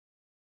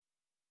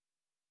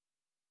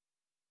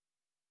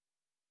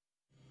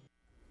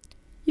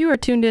You are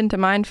tuned in to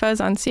Mind Fuzz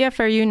on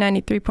CFRU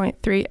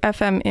 93.3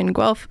 FM in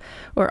Guelph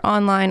or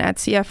online at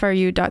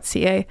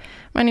CFRU.ca.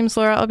 My name is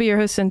Laura. I'll be your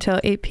host until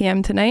 8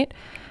 p.m. tonight.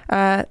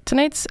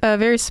 Tonight's a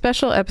very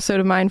special episode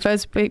of Mind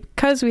Fuzz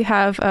because we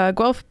have a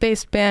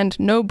Guelph-based band,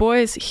 No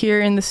Boys, here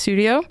in the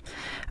studio.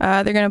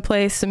 They're going to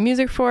play some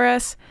music for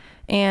us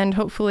and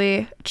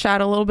hopefully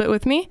chat a little bit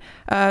with me.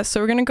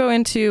 So we're going to go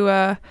into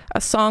a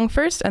song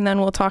first, and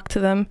then we'll talk to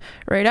them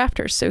right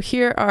after. So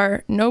here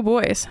are No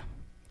Boys.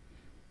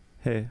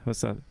 Hey,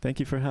 what's up? Thank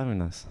you for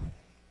having us.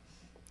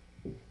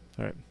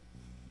 All right.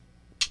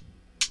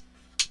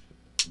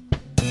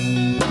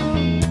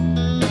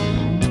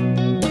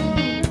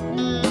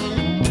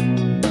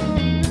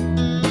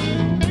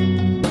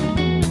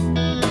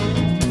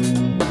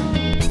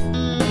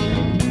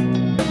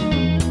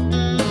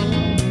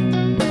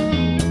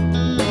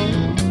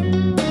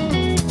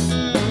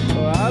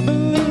 I've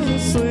been losing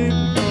sleep.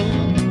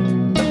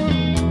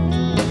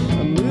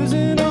 I'm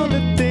losing all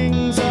the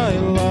things I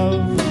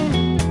love.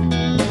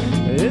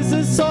 Is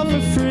this all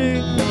for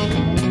free?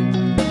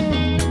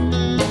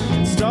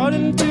 It's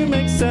starting to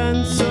make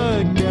sense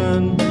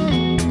again.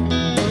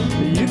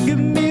 You give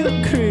me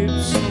the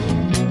creeps.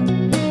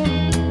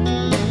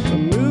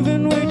 I'm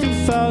moving way too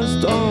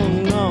fast, oh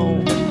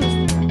no.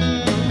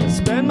 I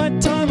spend my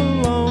time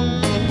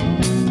alone.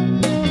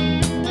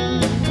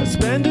 I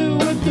spend it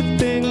with the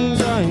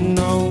things I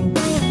know,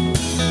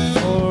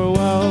 or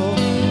well,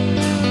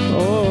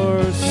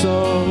 or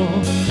so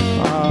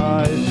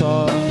I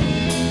thought,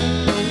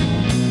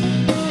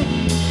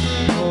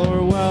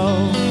 or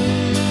well,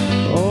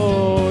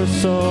 or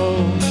so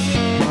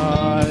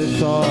I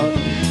thought.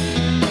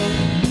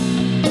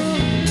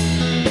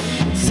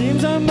 It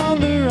seems I'm on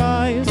the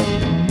rise.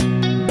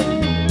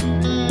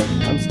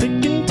 I'm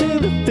sticking to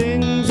the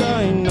things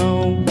I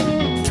know.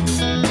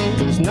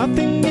 There's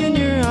nothing in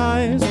your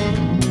eyes,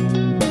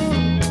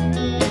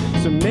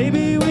 so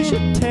maybe we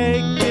should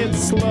take it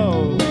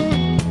slow.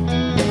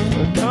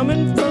 We're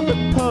coming from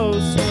the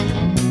post,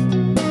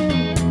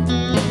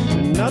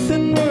 and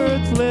nothing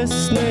worth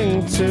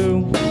listening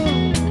to.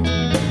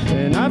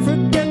 And I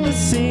forget the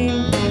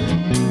scene,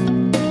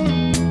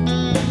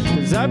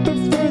 'cause I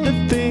prefer the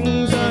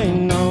things I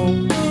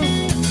know.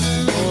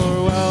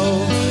 Or well,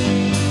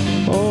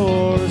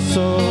 or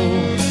so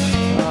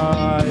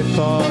I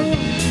thought.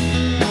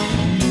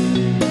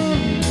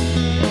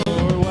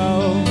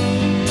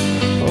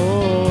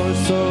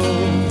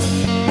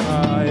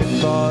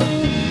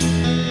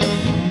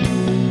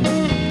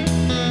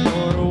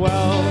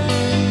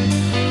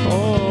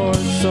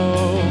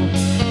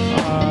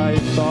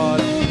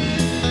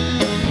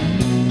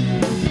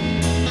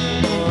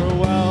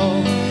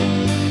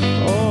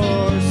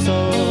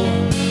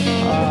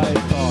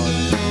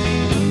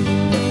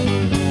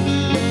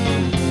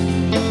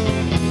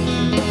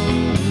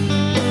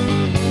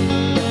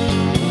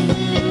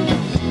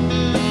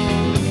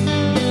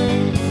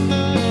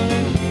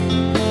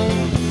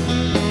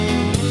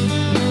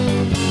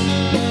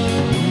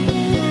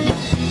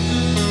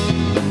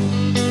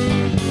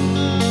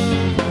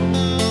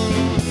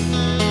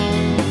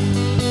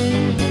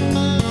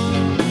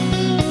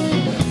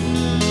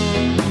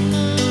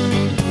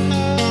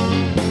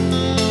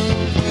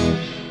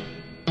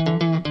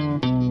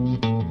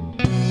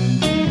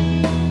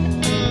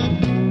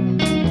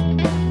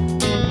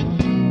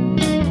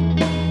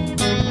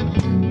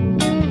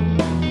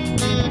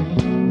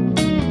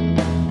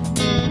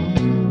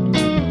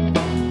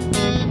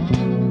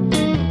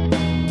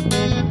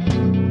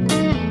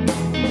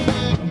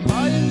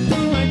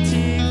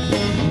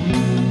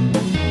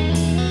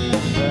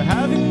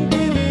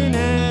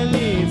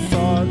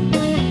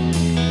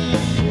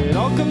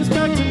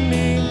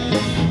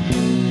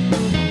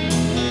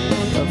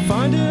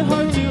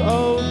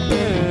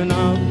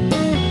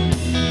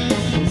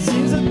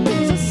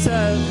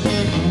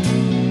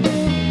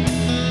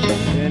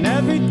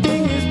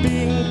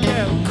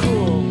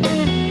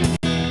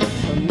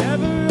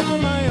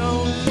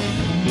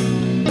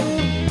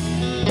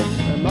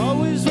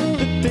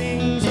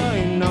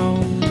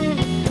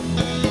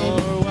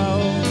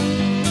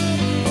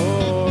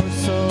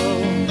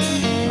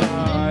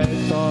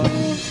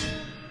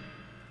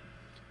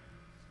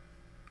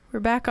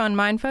 Back on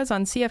Mind Fuzz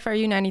on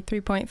CFRU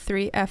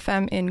 93.3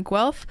 FM in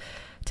Guelph.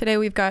 Today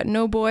we've got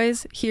No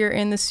Boys here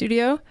in the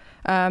studio.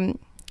 Can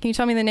you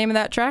tell me the name of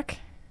that track?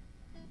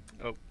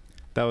 Oh,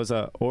 that was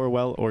Or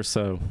Well or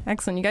So.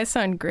 Excellent. You guys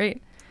sound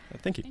great.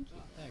 Thank you.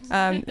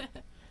 Thanks.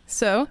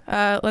 So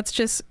let's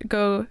just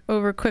go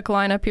over a quick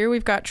lineup here.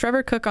 We've got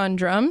Trevor Cook on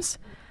drums,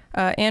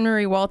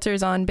 Anne-Marie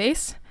Walters on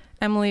bass,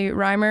 Emily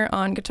Reimer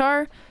on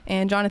guitar,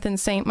 and Jonathan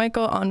St.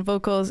 Michael on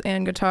vocals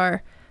and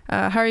guitar.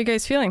 How are you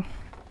guys feeling?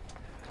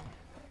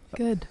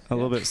 Good. A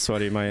little bit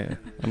sweaty. I'm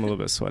a little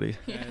bit sweaty.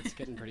 Yeah, it's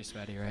getting pretty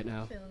sweaty right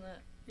now. Feeling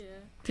that. Yeah.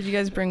 Did you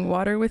guys bring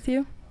water with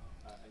you?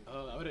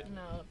 Oh, that would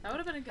No, that would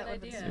have been a good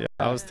idea. Yeah,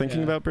 I was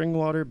thinking about bringing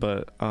water,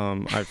 but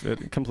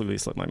it completely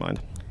slipped my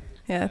mind.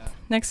 Yeah,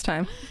 next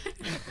time.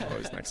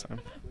 Always next time.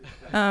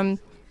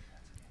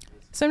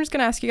 So I'm just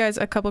going to ask you guys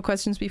a couple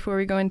questions before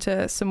we go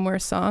into some more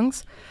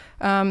songs.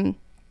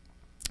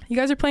 You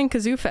guys are playing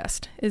Kazoo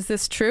Fest. Is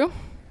this true?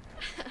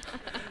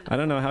 I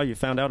don't know how you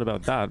found out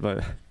about that,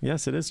 but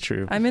yes, it is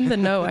true. I'm in the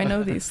know. I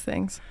know these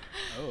things.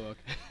 Oh,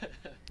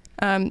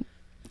 okay.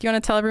 Do you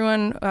want to tell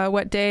everyone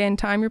what day and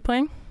time you're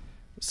playing?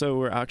 So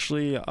we're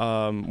actually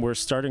we're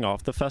starting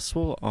off the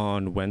festival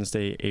on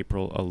Wednesday,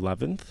 April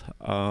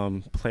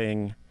 11th,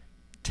 playing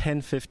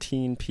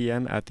 10:15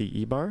 p.m. at the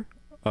E-Bar,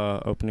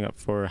 opening up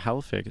for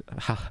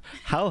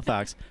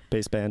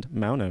Halifax-based band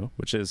Mauno,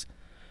 which is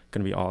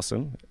going to be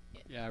awesome.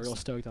 Yeah, real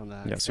stoked on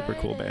that. Yeah, super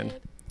cool band.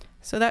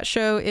 So that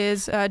show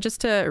is,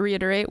 just to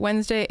reiterate,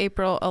 Wednesday,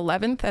 April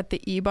 11th at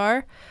the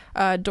E-Bar.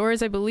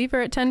 Doors, I believe,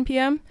 are at 10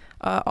 p.m.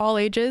 All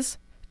ages,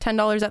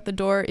 $10 at the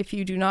door if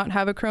you do not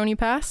have a Crony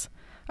Pass.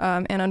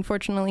 And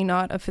unfortunately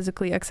not a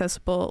physically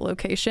accessible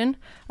location.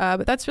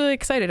 But that's really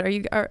exciting.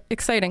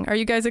 Are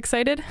you guys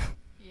excited?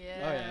 Yeah.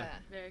 Oh, yeah.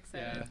 Very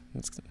excited. Yeah.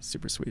 It's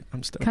super sweet.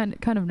 I'm stoked.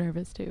 Kind of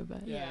nervous too,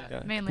 but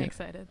Yeah. mainly Yeah.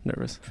 excited.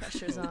 Nervous.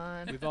 Pressure's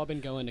on. We've all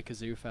been going to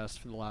Kazoo Fest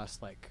for the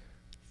last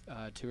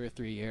 2 or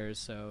 3 years,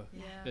 so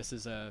Yeah. this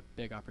is a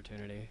big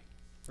opportunity.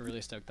 We're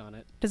really stoked on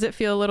it. Does it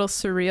feel a little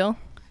surreal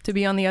to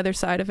be on the other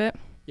side of it?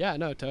 Yeah,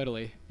 no,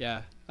 totally.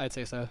 Yeah, I'd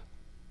say so.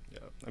 Yeah,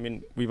 I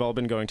mean, we've all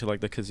been going to like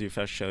the Kazoo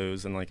Fest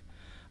shows and like,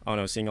 I don't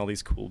know, seeing all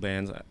these cool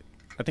bands.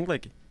 I think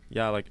like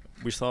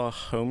we saw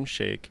Home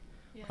Shake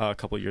a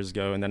couple years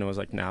ago, and then it was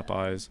like Nap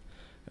Eyes,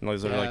 and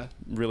those are like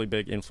really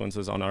big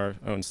influences on our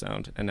own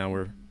sound. And now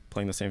we're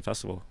playing the same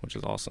festival, which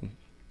is awesome.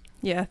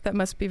 Yeah, that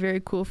must be very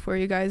cool for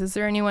you guys. Is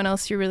there anyone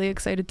else you're really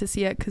excited to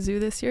see at Kazoo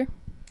this year?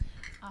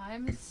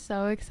 I'm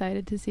so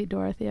excited to see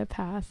Dorothea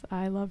Pass.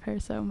 I love her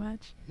so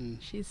much. Mm.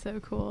 She's so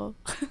cool.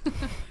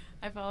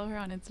 I follow her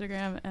on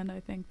Instagram, and I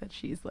think that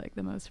she's like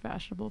the most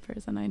fashionable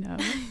person I know.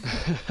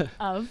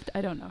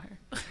 I don't know her.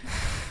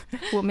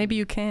 Well, maybe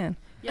you can.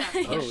 Yeah,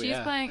 Oh, she's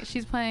yeah.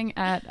 She's playing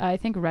at I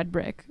think Red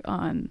Brick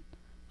on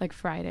like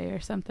Friday or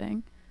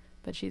something,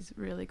 but she's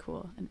really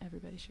cool, and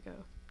everybody should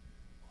go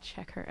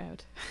check her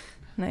out.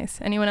 Nice.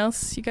 Anyone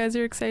else you guys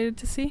are excited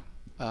to see?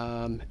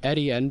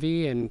 Eddie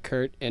Envy and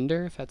Kurt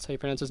Ender, if that's how you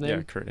pronounce his name.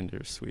 Yeah, Kurt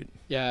Ender's sweet.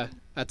 Yeah,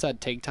 that's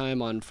at Take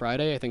Time on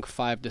Friday, I think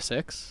 5 to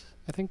 6,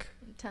 I think.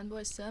 10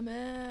 Boys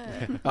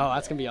Summit. Oh,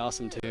 that's going to be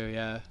awesome too,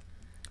 yeah.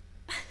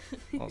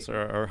 Also,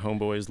 our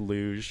homeboys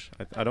Luge.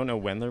 I don't know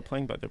when they're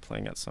playing, but they're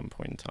playing at some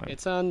point in time.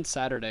 It's on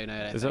Saturday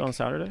night, I Is think. it on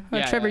Saturday? Oh,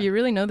 Yeah, Trevor, yeah. you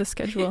really know the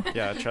schedule.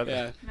 Yeah, Trevor.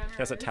 Yeah. He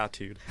has it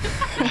tattooed.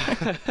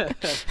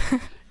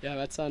 Yeah,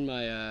 that's on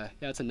my,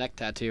 it's a neck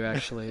tattoo,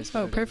 actually. is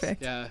Oh, what it is.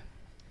 perfect. Yeah.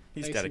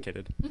 He's Thanks.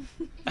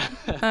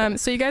 dedicated.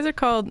 So you guys are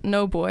called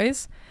No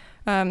Boys.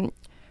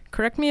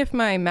 Correct me if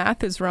my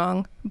math is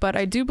wrong, but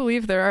I do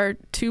believe there are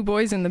 2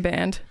 boys in the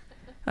band.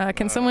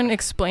 Can someone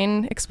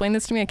explain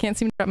this to me? I can't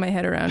seem to wrap my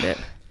head around it.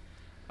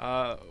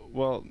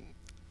 Well,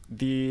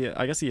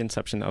 I guess the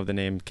inception of the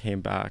name came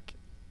back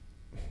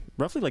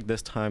roughly like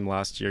this time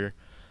last year.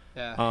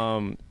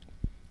 Yeah.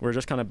 We're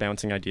just kind of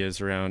bouncing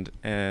ideas around,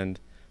 and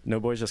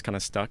No Boys just kind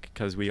of stuck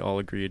because we all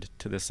agreed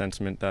to this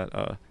sentiment that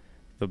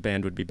the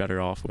band would be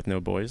better off with no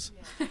boys.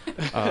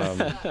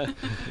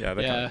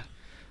 Yeah.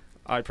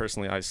 I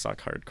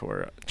suck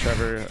hardcore.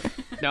 Trevor.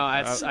 No,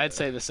 I'd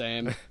say the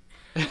same.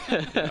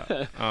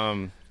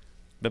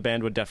 The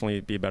band would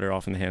definitely be better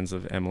off in the hands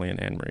of Emily and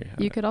Anne-Marie.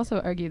 You could also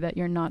argue that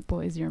you're not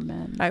boys, you're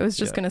men. I was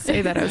just going to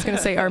say that. I was going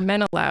to say, are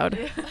men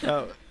allowed?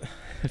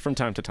 From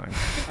time to time.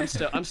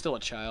 I'm still a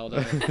child.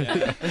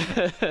 Yeah.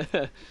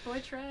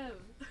 Boy Trev.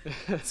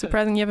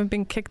 Surprising you haven't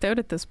been kicked out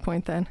at this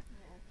point then.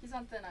 He's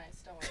on thin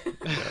ice, don't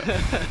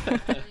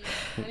worry.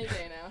 Any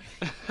day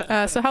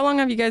now. So how long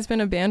have you guys been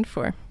a band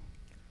for?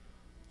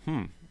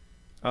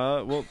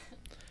 Well,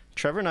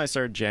 Trevor and I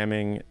started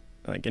jamming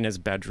like in his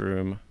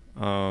bedroom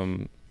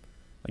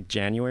like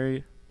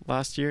January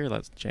last year.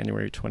 That's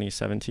January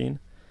 2017.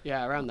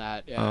 Yeah, around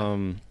that. Yeah.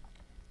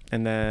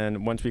 And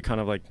then once we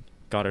kind of like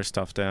got our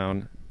stuff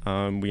down,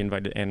 we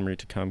invited Anne-Marie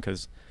to come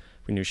because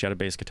we knew she had a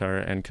bass guitar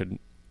and could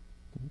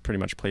pretty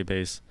much play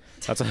bass.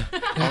 That's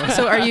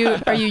So are you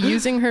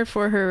using her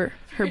for her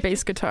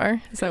bass guitar?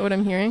 Is that what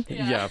I'm hearing?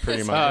 Yeah,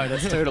 pretty Oh, much.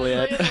 that's totally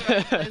it.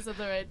 Plays at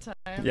the right time.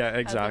 Yeah,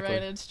 exactly.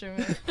 At the right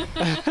instrument.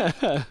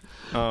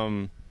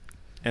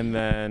 And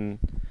then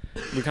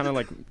we kind of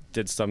like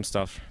did some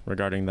stuff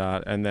regarding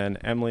that, and then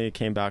Emily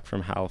came back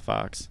from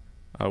Halifax,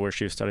 where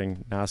she was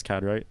studying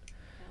NASCAD, right?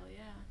 Hell yeah.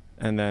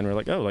 And then we're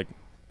like, oh, like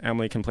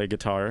Emily can play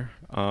guitar.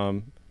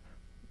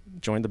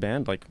 Joined the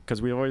band, like,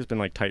 because we've always been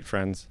like tight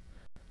friends,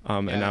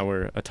 and now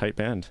we're a tight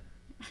band.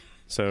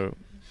 So,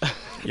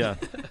 yeah.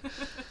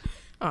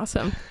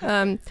 Awesome.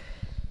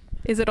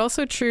 Is it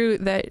also true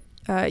that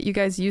you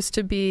guys used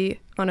to be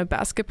on a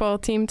basketball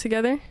team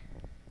together?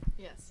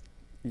 Yes.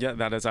 Yeah,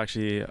 that is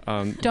actually.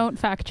 Don't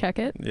fact check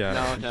it.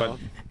 Yeah, No.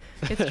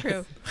 It's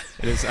true.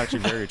 but it is actually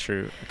very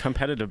true.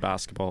 Competitive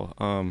basketball.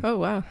 Oh,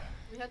 wow.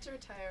 We had to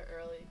retire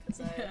early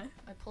because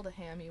I pulled a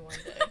hammy one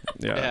day.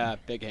 Yeah.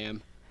 Big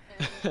ham.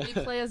 And we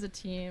play as a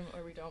team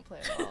or we don't play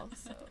at all.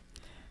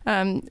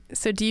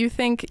 So do you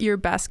think your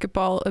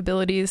basketball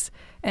abilities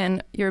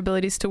and your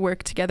abilities to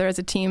work together as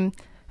a team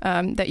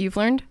that you've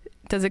learned,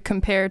 does it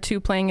compare to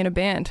playing in a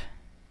band?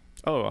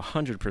 Oh,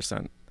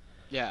 100%.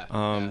 Yeah.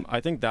 I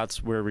think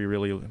that's where we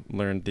really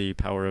learned the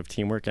power of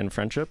teamwork and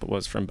friendship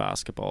was from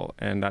basketball,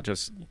 and that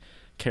just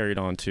carried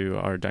on to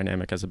our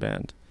dynamic as a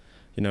band.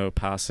 You know,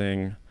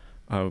 passing,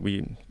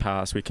 we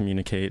pass, we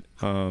communicate.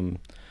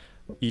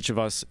 Each of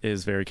us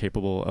is very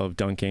capable of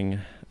dunking.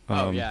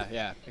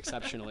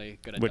 Exceptionally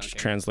good at which dunking.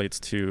 translates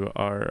to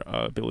our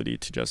ability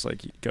to just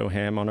like go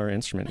ham on our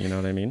instrument. You know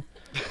what I mean?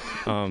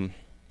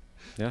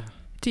 Yeah.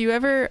 Do you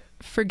ever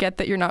forget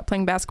that you're not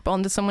playing basketball,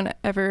 and does someone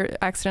ever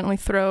accidentally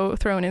throw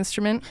an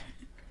instrument?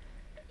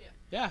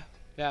 Yeah.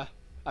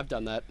 I've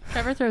done that.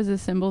 Trevor throws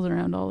his cymbals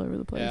around all over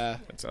the place. Yeah.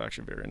 It's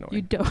actually very annoying.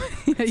 You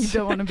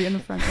don't want to be in the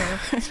front row.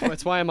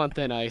 That's why I'm on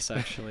thin ice,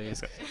 actually.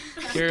 It's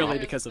purely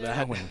because of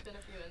that.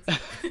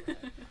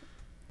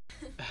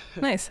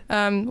 Nice.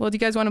 Well, do you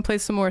guys want to play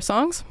some more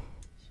songs?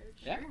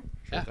 Yeah.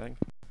 Sure thing.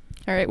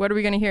 All right. What are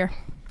we going to hear?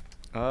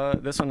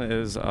 This one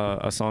is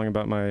a song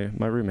about my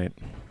roommate.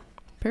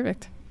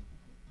 Perfect.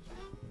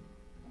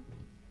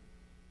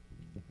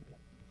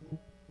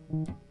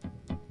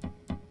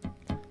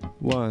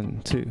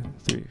 One, two,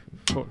 three,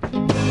 four.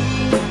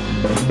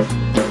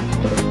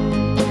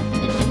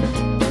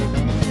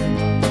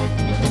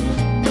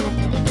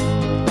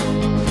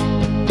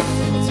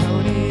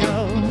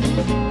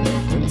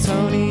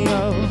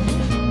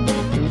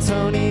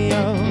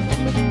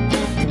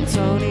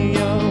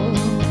 Antonio,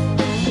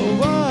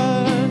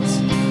 what's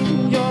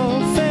your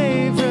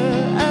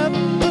favorite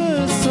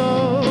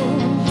episode?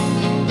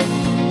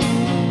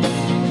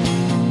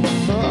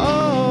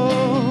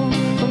 Oh,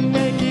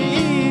 make it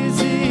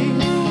easy,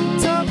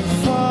 top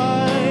 5.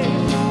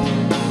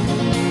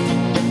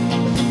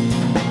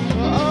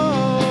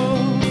 Oh,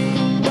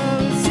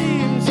 well it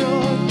seems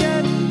you're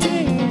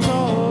getting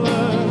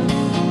taller.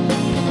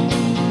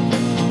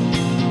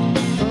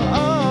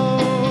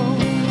 Oh,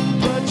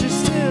 but you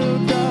still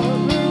got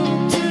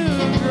room to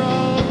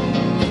grow.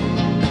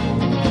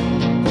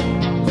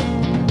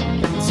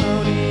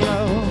 Antonio,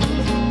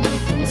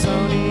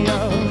 Antonio,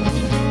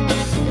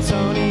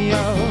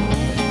 Antonio,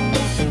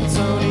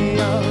 Antonio,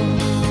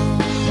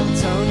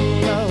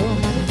 Antonio,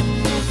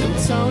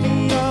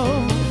 Antonio,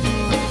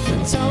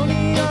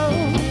 Antonio,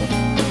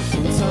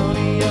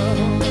 Antonio.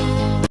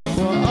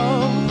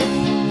 Whoa,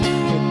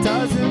 it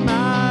doesn't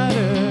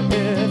matter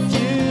if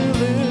you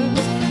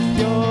lose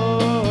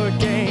your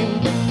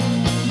game.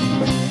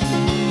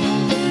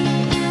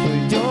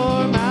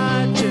 Your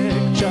magic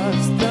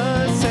just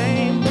the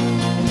same.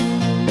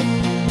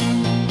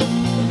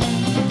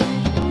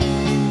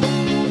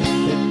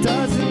 It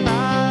doesn't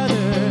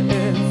matter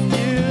if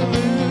you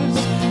lose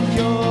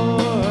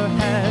your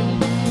head.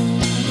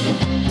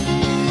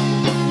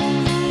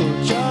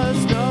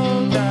 Just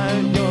know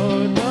that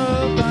you're the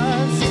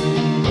best.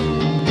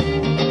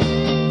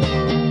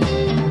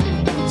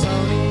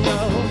 Antonio,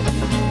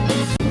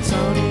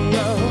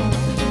 Antonio,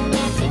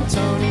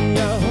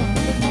 Antonio,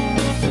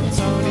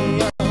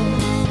 Antonio,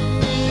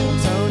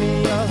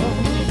 Antonio,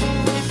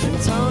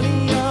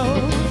 Antonio,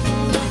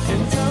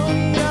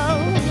 Antonio,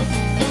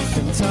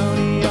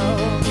 Antonio.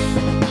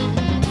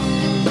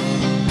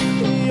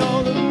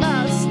 You're the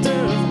master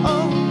of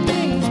all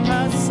things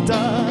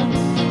pasta.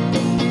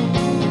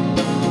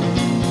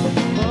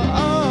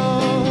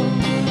 Oh,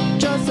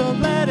 just don't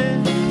let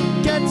it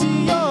get to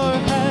your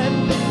head.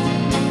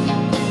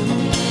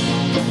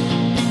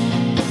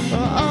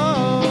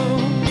 Oh,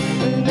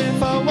 and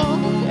if I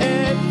want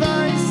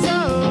advice,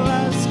 I'll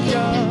ask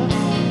ya.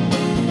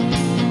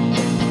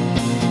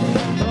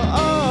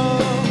 Oh,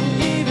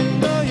 even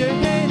though you're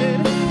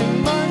hated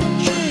in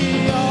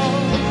Montreal.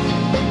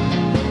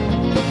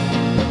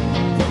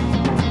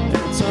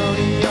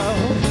 Antonio,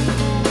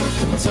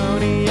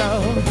 Antonio,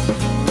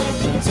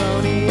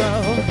 Antonio,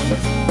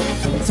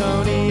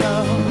 Antonio,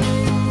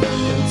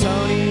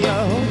 Antonio,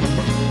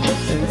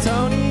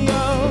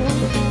 Antonio,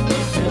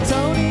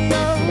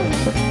 Antonio,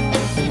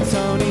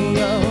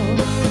 Antonio.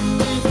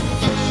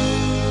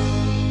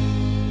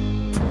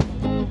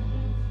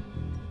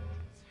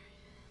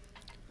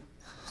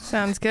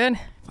 Sounds good.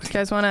 You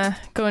guys want to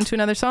go into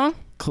another song?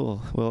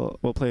 Cool.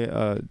 We'll play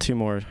 2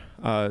 more.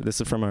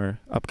 This is from our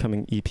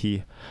upcoming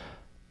EP.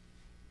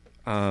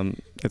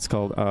 It's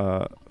called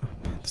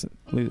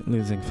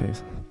Losing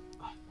Face.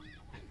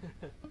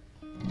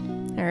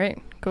 All right.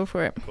 Go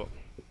for it. Cool.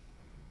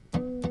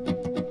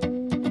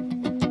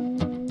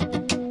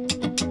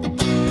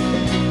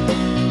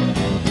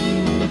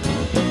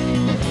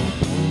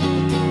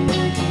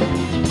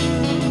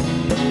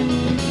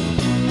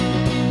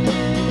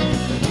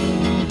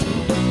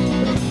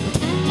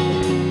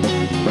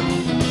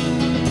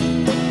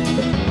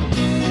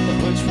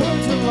 Which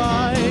ones are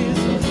lies?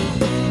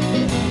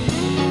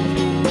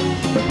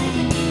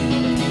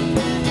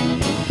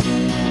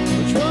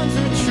 Which ones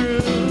are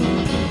true?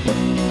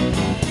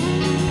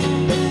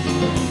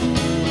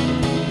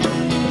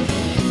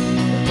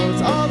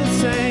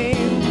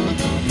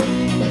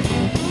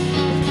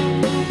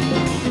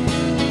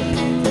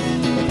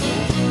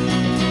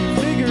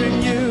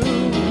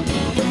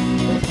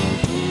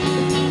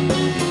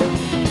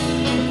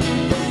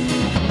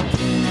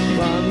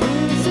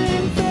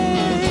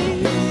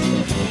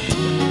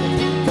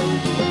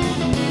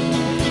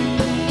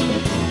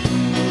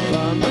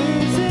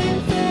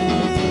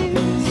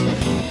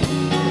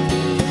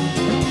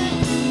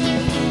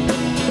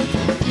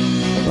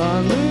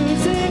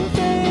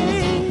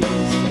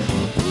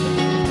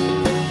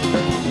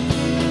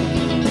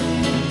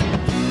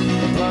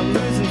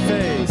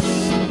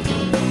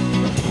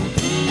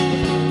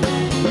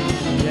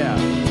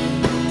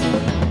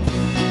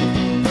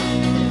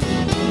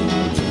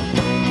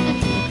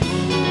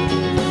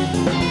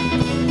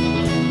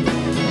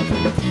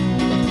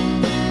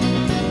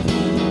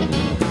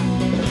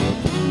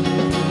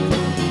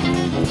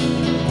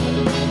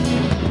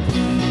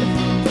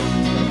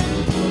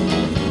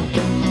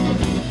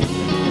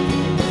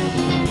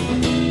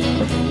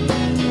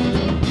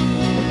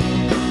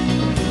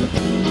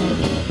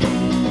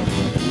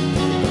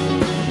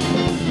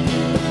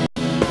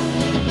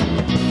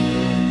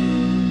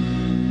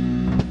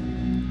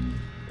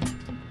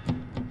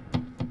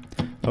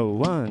 Oh,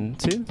 1,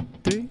 2,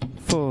 3,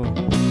 4.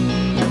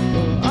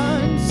 Oh,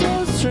 I'm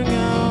so strung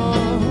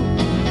out,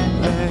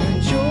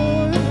 and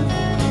you're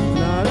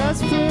not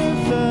as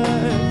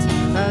perfect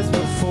as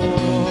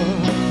before.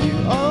 You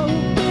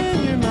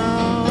open your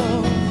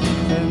mouth,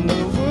 and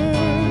the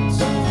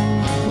words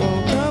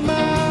won't come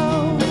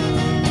out,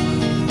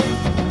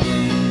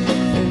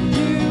 and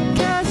you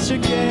cast your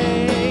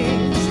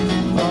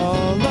gaze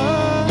all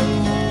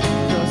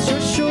across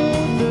your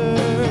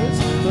shoulders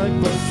like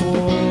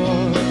before.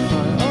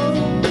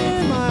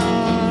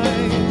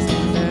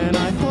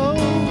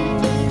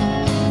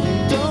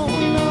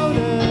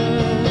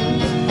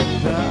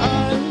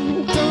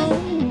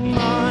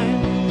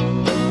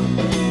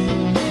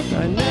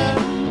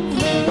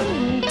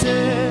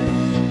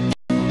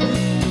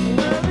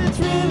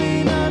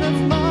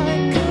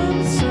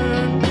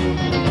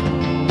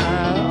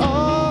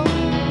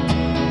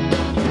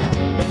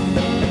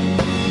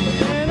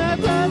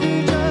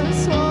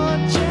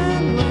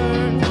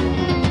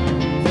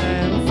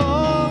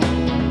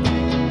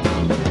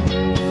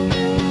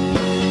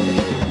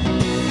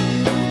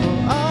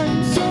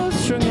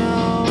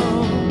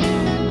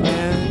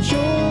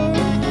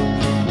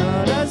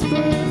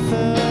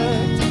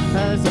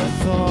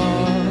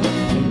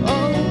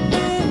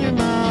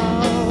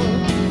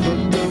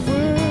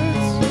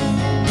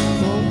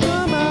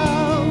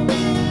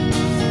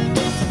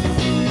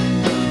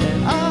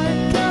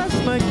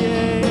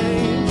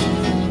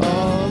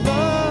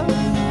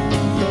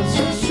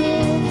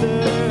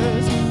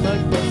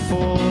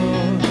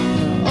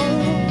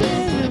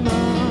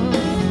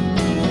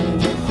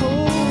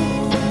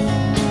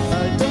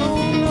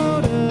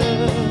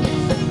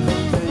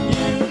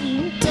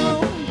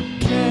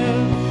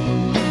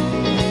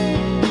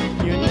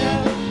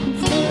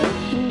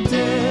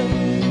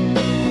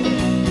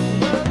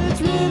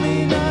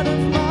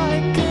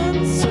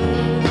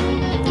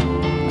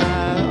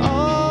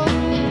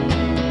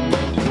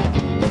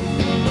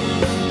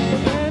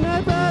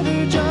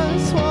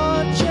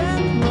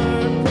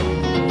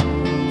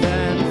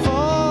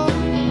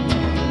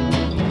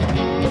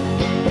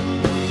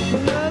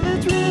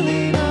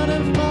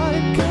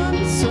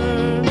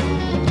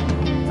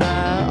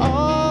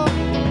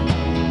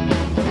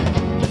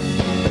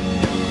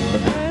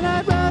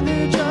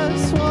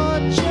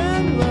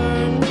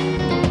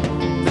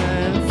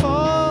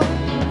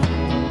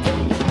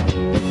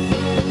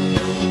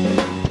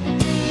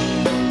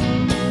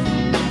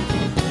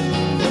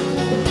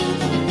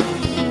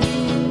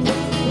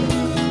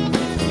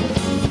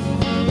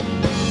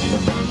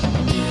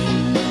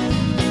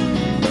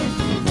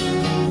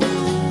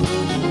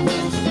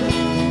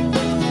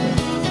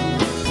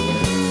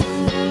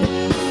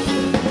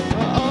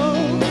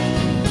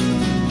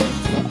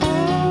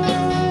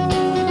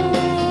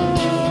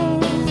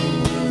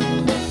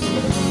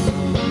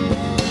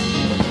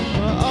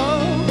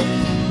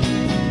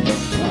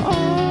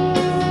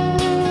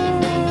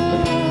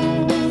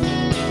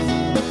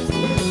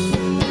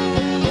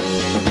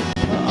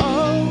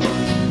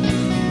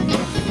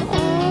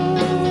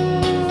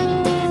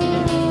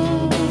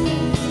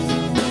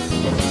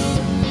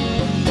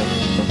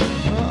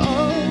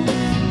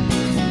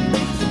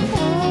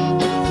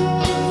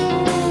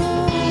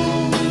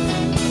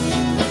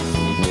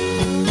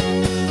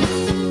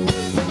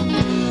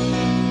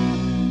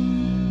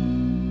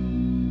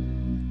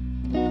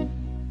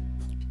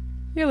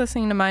 You're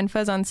listening to Mind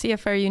Fuzz on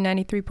CFRU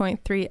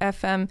 93.3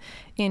 FM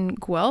in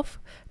Guelph.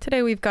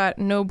 Today we've got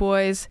No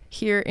Boys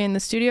here in the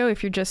studio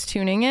if you're just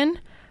tuning in.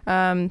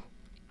 They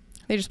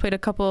just played a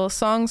couple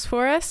songs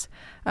for us.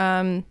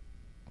 The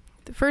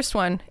first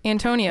one,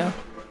 Antonio.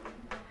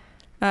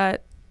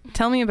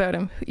 Tell me about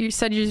him. You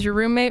said he's your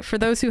roommate. For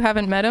those who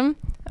haven't met him,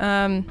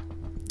 I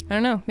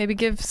don't know, maybe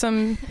give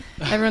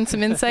everyone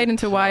some insight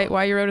into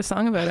why you wrote a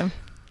song about him.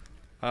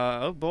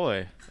 Oh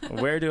boy,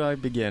 where do I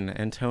begin?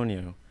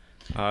 Antonio.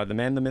 The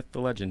man, the myth, the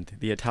legend,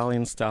 the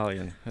Italian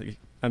stallion,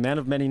 a man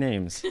of many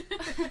names.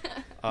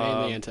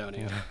 Mainly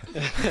Antonio.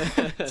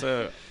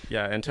 So,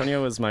 yeah,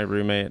 Antonio was my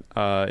roommate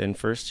in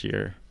first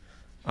year.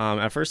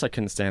 At first, I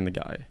couldn't stand the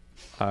guy.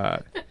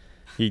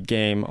 He'd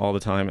game all the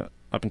time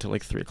up until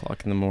like 3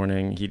 o'clock in the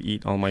morning. He'd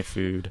eat all my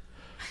food.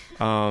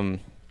 The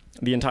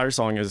entire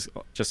song is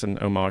just an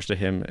homage to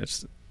him.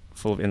 It's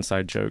full of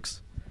inside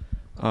jokes.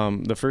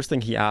 The first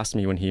thing he asked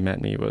me when he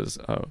met me was,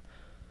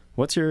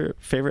 what's your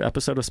favorite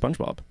episode of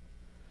SpongeBob?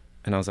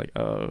 And I was like,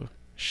 oh,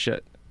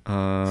 shit.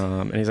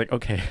 And he's like,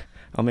 okay,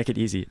 I'll make it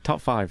easy. Top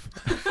 5.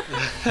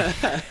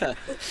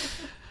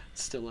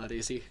 Still not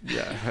easy.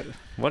 Yeah.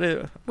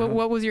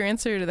 What was your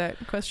answer to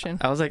that question?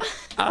 I was like,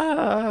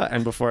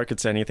 and before I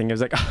could say anything, he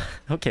was like,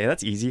 okay,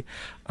 that's easy.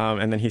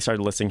 And then he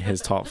started listing his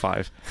top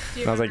 5.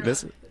 And I was like, Do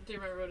you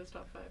remember what his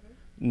top 5 is?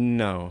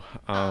 No.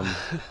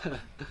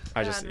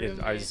 I just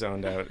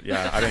zoned out.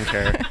 Yeah, I didn't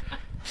care.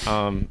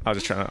 I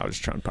was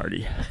just trying to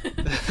party.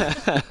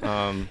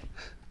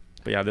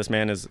 But yeah, this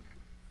man is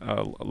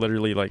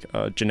literally like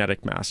a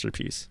genetic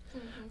masterpiece.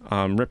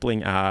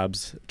 Rippling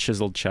abs,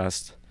 chiseled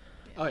chest.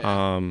 Oh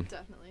yeah,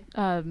 definitely.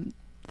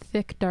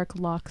 thick, dark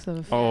locks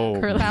of Oh,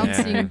 curly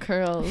Bouncing man.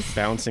 curls.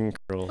 Bouncing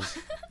curls.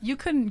 You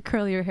couldn't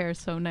curl your hair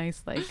so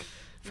nice, like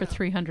for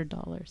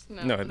 $300.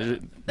 No, they're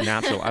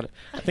natural.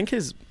 I think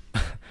his,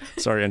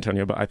 sorry,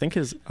 Antonio, but I think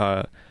his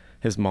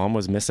mom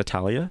was Miss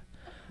Italia.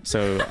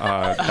 So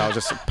that was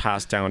just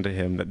passed down to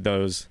him that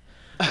those,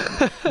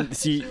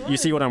 you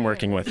see what I'm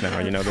working with now,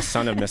 you know, the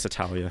son of Miss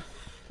Italia.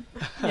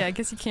 Yeah, I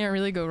guess you can't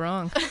really go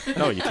wrong.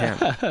 No, you can't.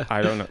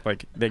 I don't know.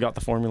 Like, they got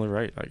the formula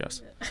right, I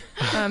guess.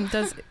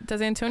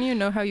 Does Antonio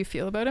know how you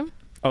feel about him?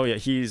 Oh yeah,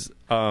 he's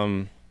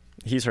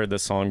heard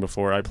this song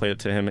before. I played it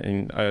to him,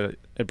 and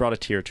it brought a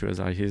tear to his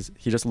eye.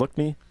 He just looked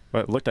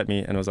at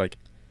me, and was like,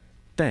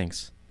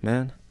 "Thanks,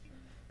 man."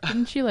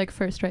 Didn't you like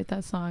first write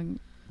that song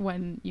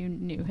when you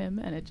knew him,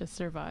 and it just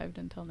survived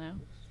until now?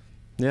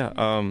 Yeah.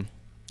 Well,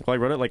 I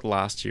wrote it like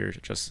last year.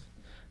 Just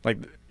like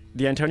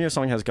the Antonio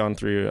song has gone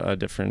through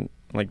different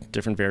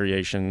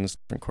variations,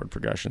 different chord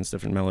progressions,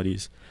 different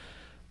melodies.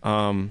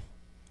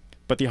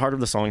 But the heart of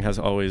the song has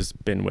always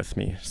been with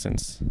me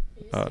since.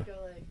 It used to go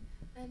like,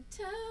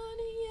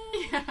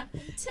 Antonia,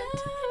 Antonia.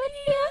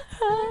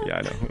 Yeah,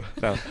 I know.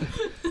 That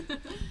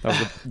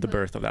was the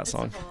birth of that It's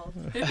song.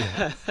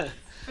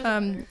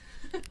 evolved.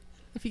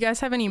 If you guys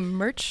have any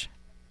merch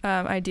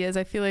ideas,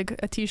 I feel like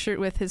a T-shirt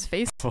with his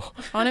face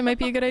on it might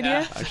be a good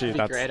idea. Actually, That'd be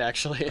that's great,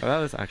 actually.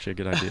 that is actually a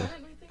good idea.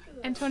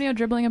 Antonio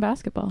dribbling a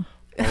basketball.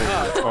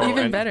 Even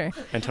and better.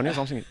 Antonio's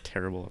also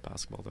terrible at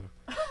basketball,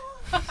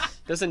 though.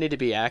 Doesn't need to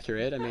be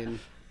accurate. I mean,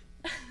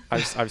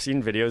 I've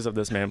seen videos of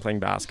this man playing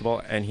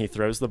basketball, and he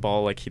throws the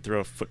ball like he threw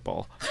a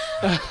football.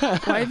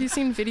 Why have you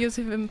seen videos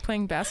of him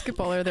playing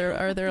basketball? Are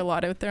there a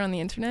lot out there on the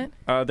internet?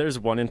 There's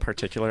one in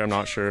particular. I'm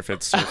not sure if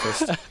it's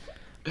surfaced,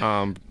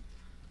 but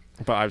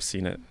I've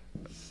seen it.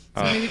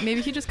 So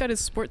maybe he just got his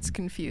sports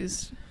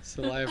confused. it's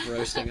the live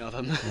roasting of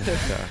him.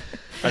 Yeah.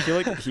 I feel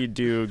like he'd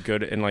do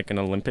good in like an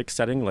Olympic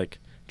setting, like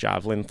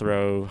javelin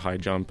throw, high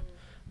jump,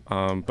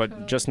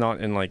 but just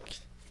not in like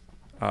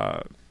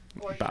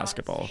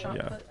basketball.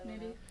 Yeah,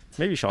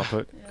 maybe shot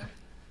put,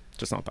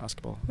 just not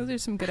basketball. Those are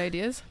some good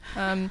ideas.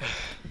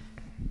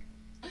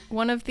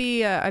 One of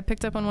the I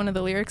picked up on one of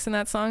the lyrics in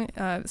that song,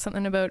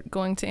 something about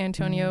going to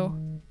Antonio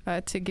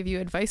to give you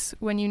advice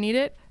when you need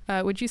it.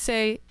 Would you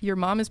say your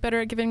mom is better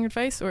at giving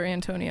advice or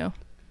Antonio?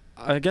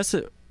 I guess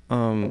it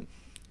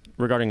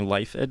regarding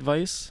life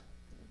advice,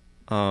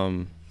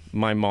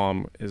 my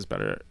mom is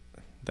better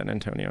than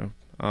Antonio.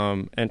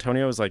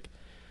 Antonio is like,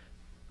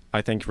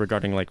 I think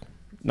regarding like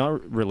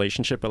not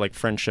relationship but like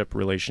friendship,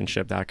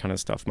 relationship, that kind of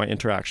stuff, my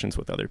interactions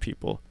with other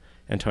people,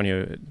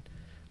 Antonio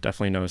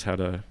definitely knows how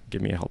to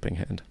give me a helping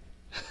hand.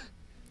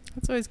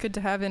 That's always good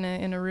to have in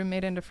a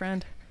roommate and a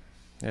friend.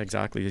 Yeah,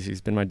 exactly.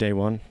 He's been my day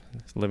one,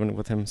 living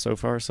with him so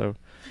far so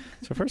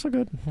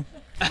good.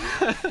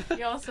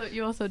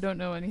 You also don't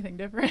know anything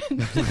different.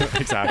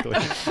 Exactly.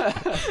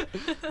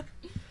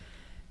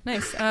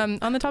 Nice.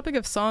 On the topic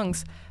of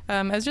songs,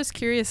 I was just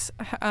curious,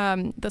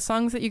 the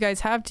songs that you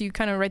guys have, do you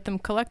kind of write them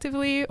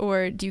collectively,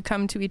 or do you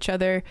come to each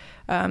other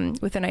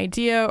with an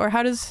idea, or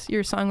how does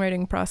your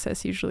songwriting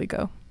process usually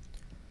go?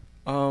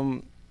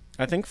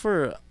 I think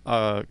for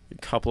a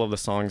couple of the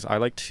songs, I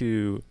like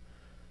to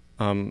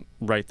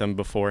write them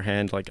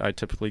beforehand. Like I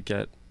typically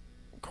get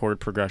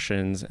chord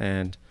progressions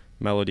and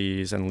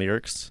melodies and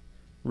lyrics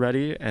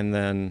ready, and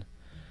then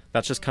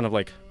that's just kind of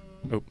like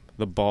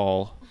the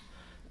ball.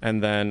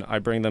 And then I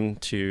bring them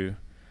to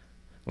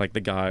like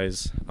the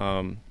guys,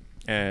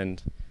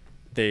 and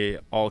they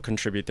all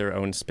contribute their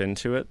own spin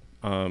to it,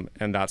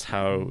 and that's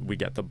how we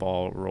get the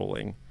ball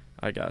rolling,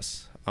 I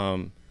guess.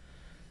 And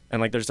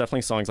like there's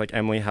definitely songs, like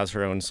Emily has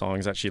her own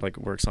songs that she like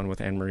works on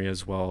with Anne Marie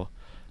as well.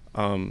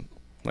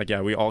 Like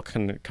yeah, we all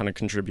can kind of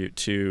contribute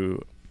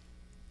to,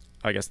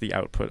 I guess, the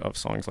output of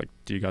songs. Like,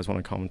 do you guys want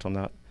to comment on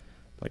that?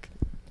 Like,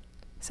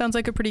 Sounds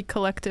like a pretty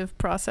collective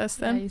process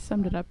then. Yeah, you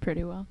summed it up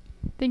pretty well.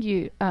 I think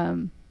you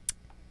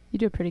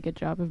do a pretty good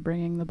job of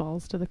bringing the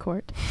balls to the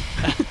court.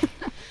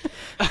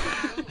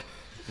 That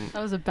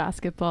was a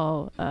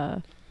basketball,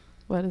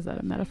 what is that,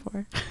 a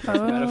metaphor?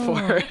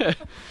 Metaphor.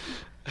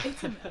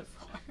 It's a metaphor.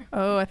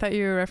 Oh, I thought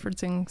you were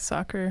referencing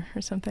soccer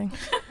or something.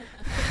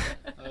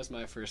 That was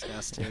my first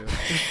guess too.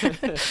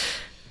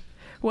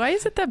 Why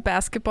is it that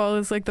basketball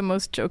is like the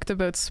most joked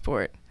about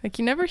sport? Like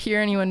you never hear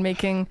anyone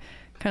making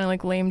kind of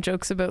like lame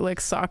jokes about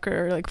like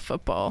soccer or like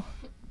football.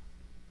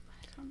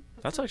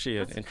 that's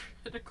actually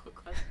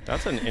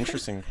that's an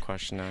interesting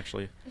question,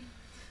 actually.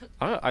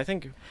 I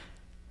think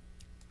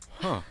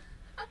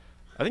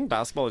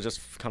basketball is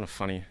just kind of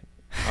funny,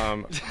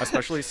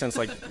 especially since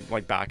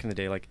like back in the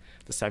day, like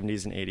the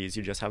 70s and 80s,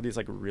 you just have these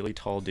like really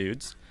tall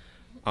dudes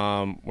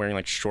wearing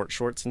like short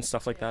shorts and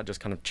stuff like that, just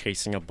kind of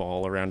chasing a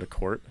ball around a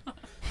court.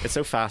 It's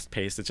so fast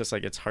paced. It's just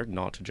like it's hard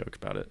not to joke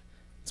about it,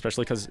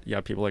 especially because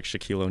people like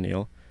Shaquille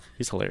O'Neal.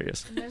 He's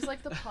hilarious. And there's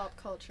like the pop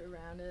culture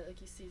around it. Like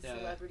you see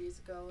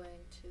celebrities going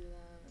to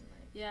them. And,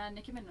 like, Yeah,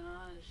 Nicki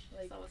Minaj.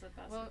 Like, that was a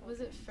basketball. what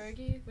was it? game.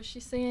 Fergie? Was she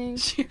singing?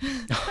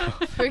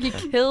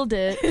 Fergie killed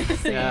it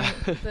singing Yeah.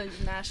 the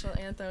national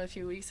anthem a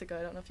few weeks ago.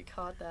 I don't know if you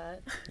caught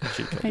that.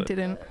 She killed I it.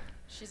 didn't.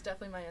 She's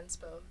definitely my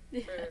inspo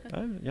Yeah.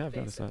 for Yeah, I've basic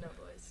noticed that. no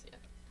boys.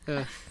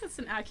 Yeah. That's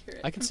an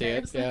accurate. I can see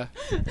it. comparison.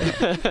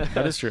 Yeah.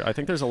 That is true. I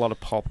think there's a lot of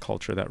pop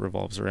culture that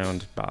revolves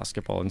around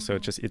basketball, and so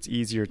it's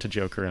easier to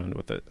joke around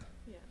with it.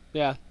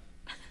 Yeah.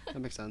 That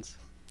makes sense.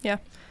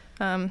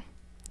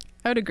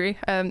 I would agree.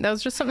 That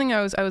was just something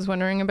I was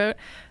wondering about,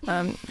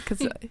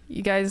 because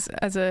you guys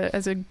as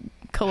a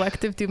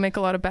collective do make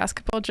a lot of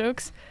basketball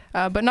jokes,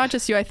 but not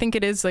just you. I think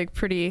it is like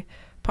pretty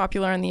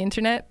popular on the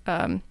internet.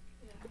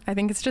 I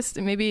think it's just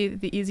maybe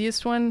the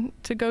easiest one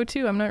to go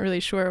to. I'm not really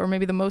sure, or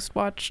maybe the most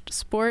watched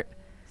sport.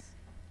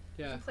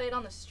 You Yeah. can play it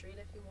on the street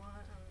if you want.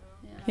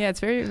 I don't know. Yeah,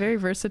 it's very very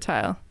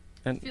versatile.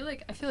 I feel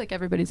like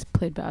everybody's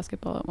played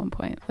basketball at one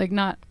point. Like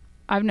not,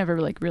 I've never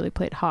like really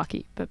played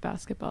hockey, but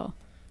basketball.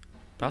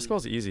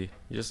 Basketball's easy.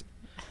 You just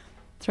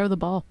Throw the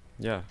ball.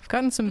 yeah. I've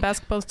gotten some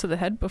basketballs to the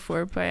head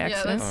before by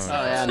accident. that's-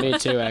 Oh yeah, me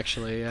too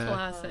actually. Yeah.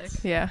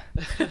 Classic. Yeah,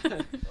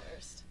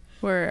 Worst.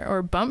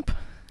 or bump.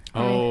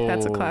 Oh,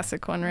 That's a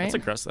classic one, right? That's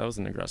aggressive. That was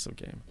an aggressive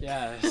game.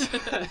 Yeah.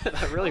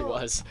 That really Oh,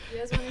 was. You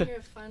guys want to hear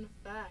a fun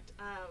fact?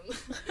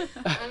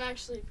 I'm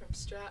actually from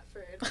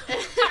Stratford,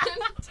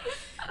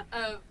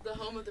 and, the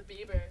home of the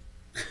Bieber.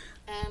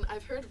 And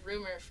I've heard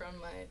rumor from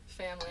my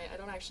family. I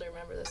don't actually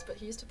remember this, but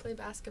he used to play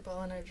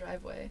basketball in our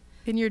driveway.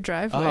 In your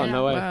driveway. Oh,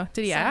 no way. Wow.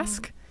 Did he So-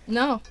 ask?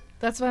 No,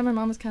 that's why my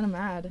mom was kind of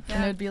mad.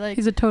 And it would be like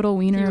He's a total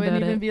he wiener wouldn't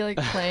about even it. be like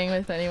playing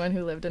with anyone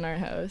who lived in our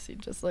house.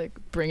 He'd just like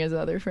bring his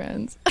other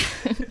friends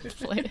and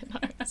play in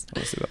ours.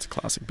 Honestly, that's a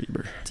classic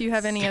Bieber. Do you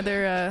have any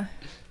other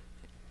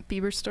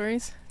Bieber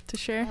stories to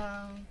share?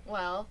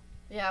 Well,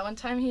 yeah, one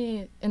time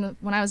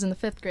when I was in the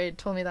 5th grade,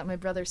 told me that my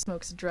brother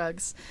smokes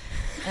drugs.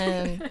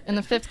 And in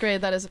the 5th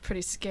grade, that is a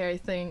pretty scary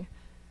thing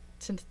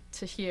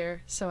to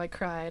hear, so I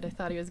cried. I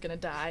thought he was going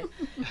to die.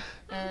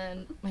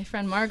 And my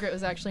friend Margaret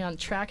was actually on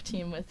track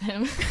team with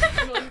him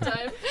one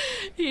time.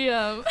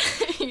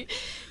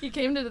 He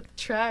came to the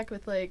track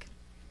with like,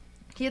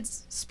 he had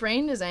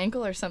sprained his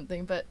ankle or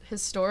something, but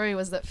his story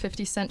was that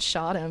 50 Cent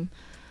shot him.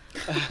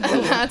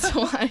 And that's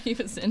why he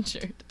was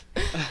injured.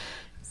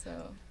 So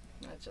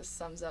that just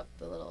sums up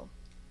the little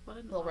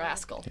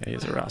rascal. Yeah,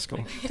 he's a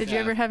rascal. Did you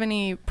ever have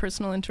any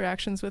personal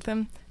interactions with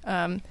him?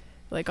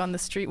 Like on the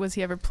street, was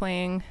he ever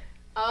playing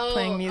music?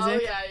 Oh,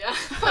 yeah.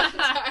 One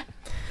time,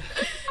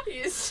 he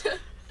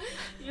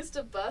used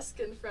to busk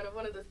in front of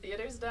one of the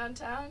theaters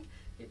downtown.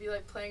 He'd be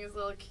like playing his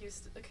little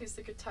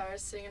acoustic guitar,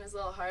 singing his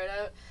little heart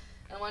out.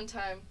 And one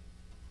time,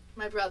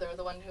 my brother,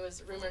 the one who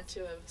was rumored to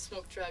have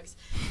smoked drugs,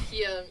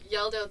 he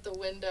yelled out the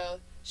window,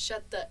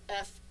 "Shut the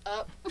F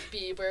up,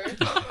 Bieber." And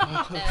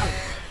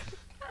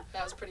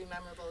that was pretty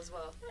memorable as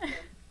well. Yeah.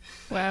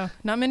 Wow.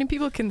 Not many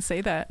people can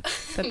say that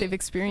they've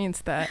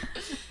experienced that.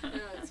 Yeah,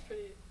 it's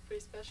pretty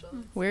special.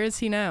 Where is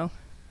he now?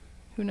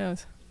 Who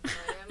knows?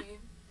 Miami,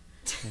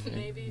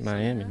 maybe.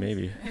 Miami,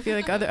 maybe. I feel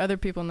like other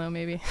people know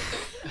maybe.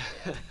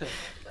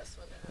 Best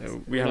one ever.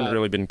 We haven't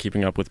really been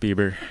keeping up with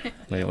Bieber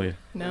lately.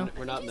 No.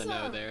 We're not in the He's,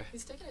 know there.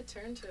 He's taken a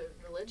turn to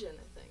religion,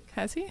 I think.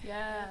 Has he?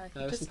 Yeah.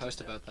 There was some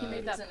post about He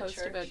made that. He's that in a post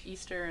church. about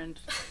Easter and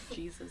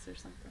Jesus or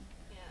something.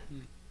 Yeah,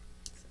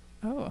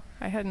 Oh,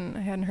 I hadn't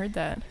heard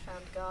that.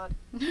 found God.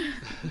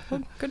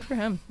 Well, good for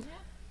him.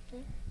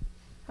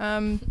 Yeah.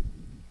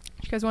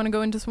 You guys want to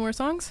go into some more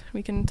songs?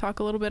 We can talk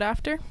a little bit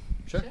after.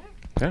 Sure.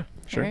 Yeah,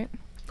 sure. All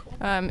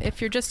right. If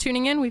you're just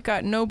tuning in, we've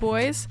got No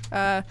Boys,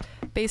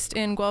 based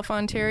in Guelph,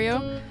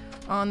 Ontario.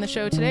 On the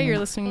show today, you're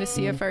listening to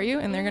CFRU,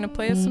 and they're going to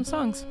play us some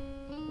songs.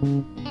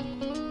 Cool.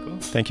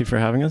 Thank you for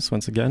having us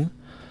once again.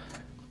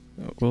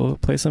 We'll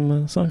play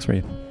some songs for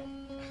you.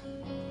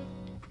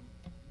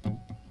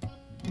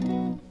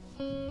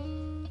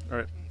 All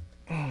right.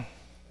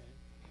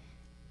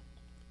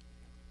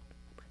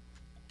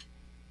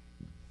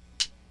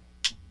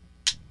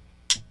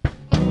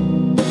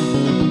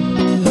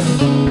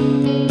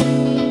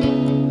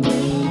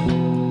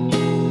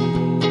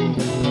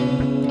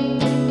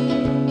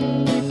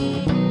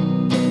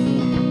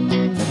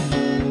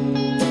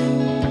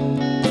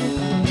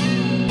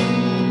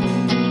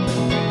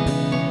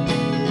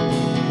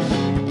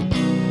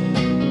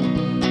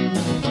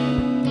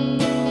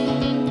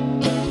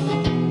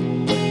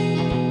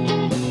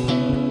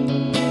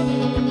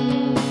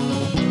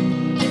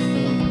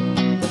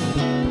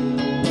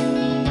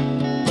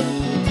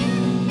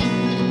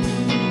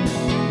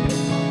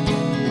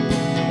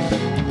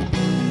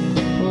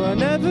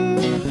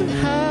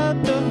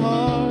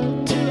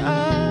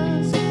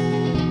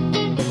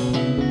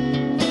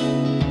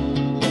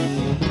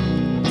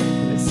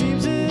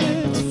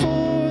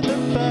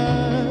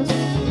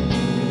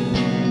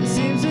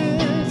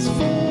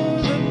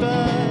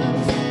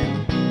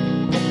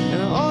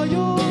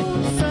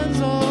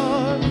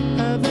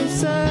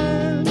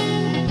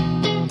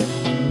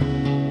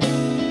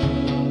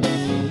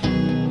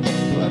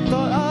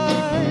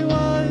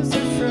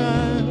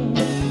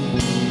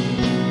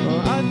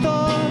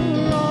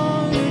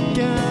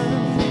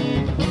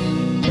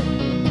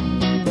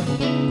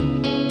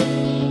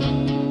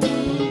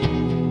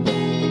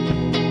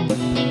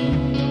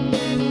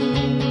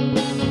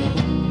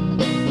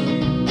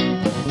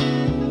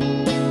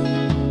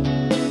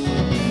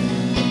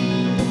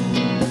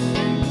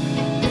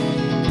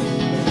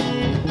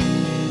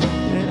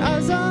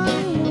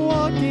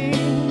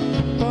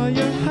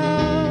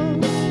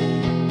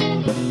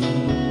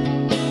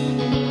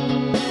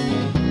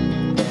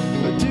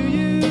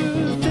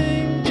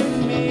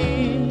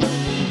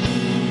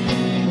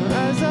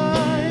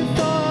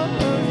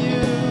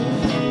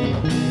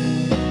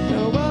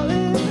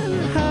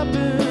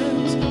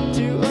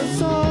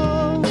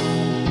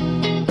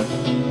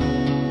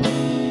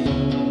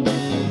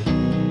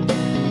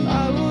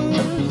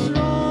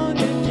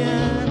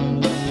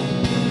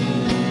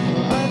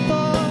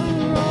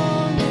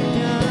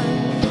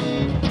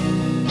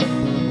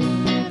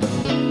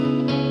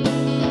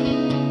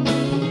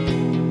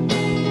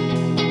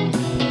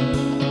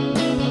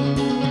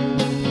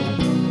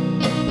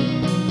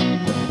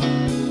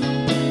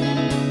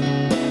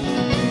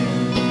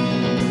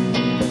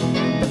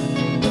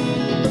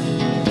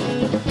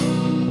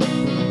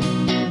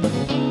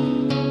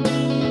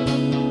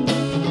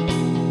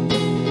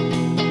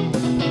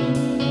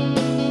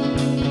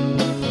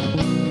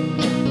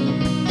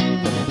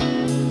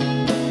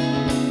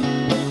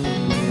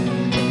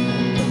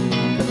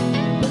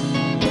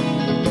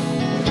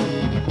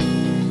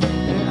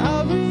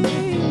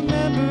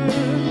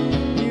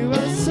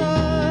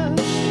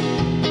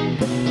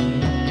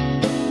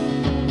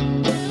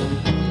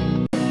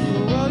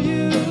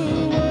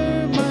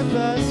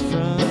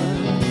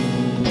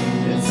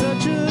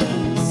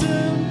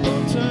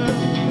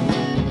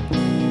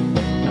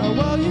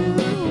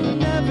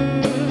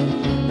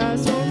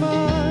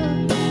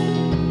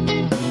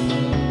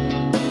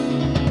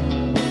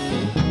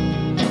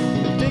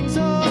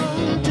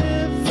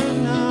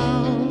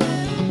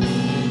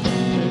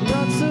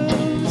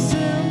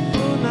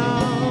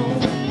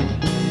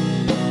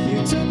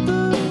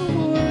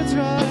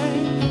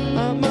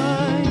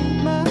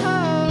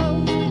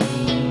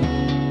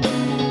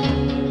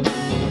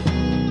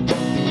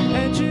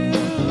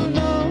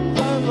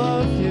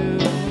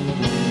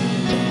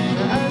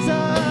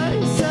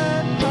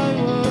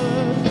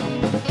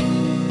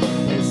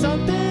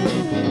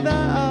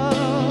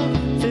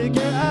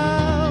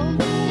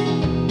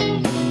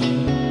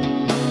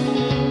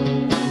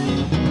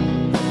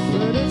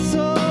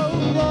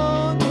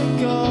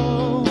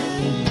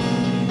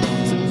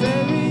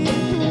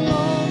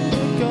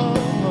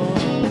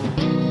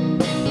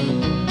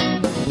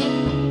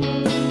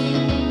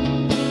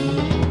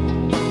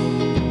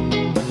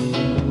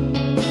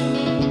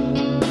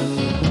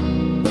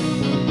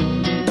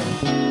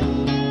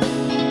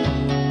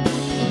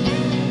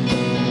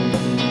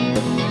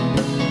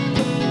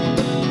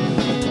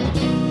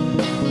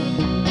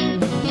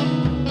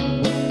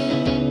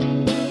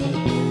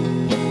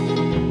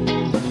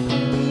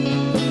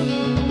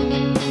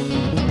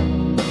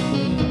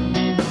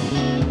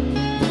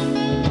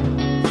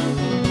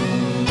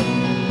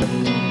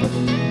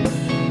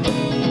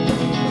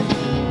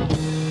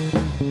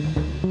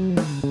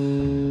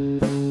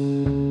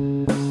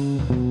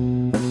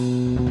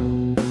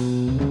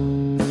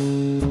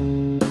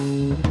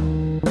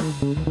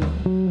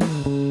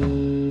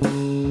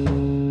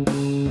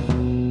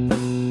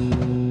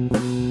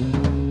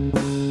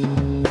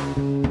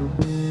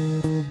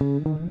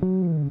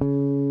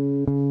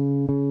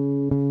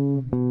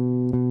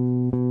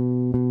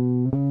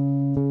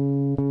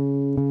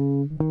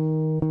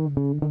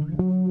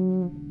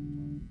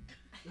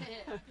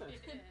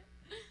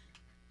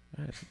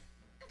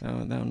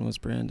 That one was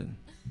Brandon.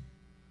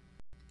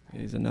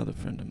 He's another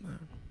friend of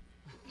mine.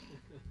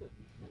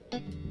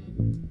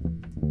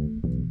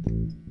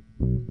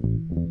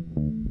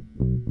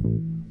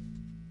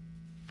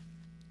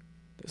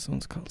 This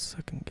one's called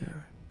Second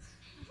Gary.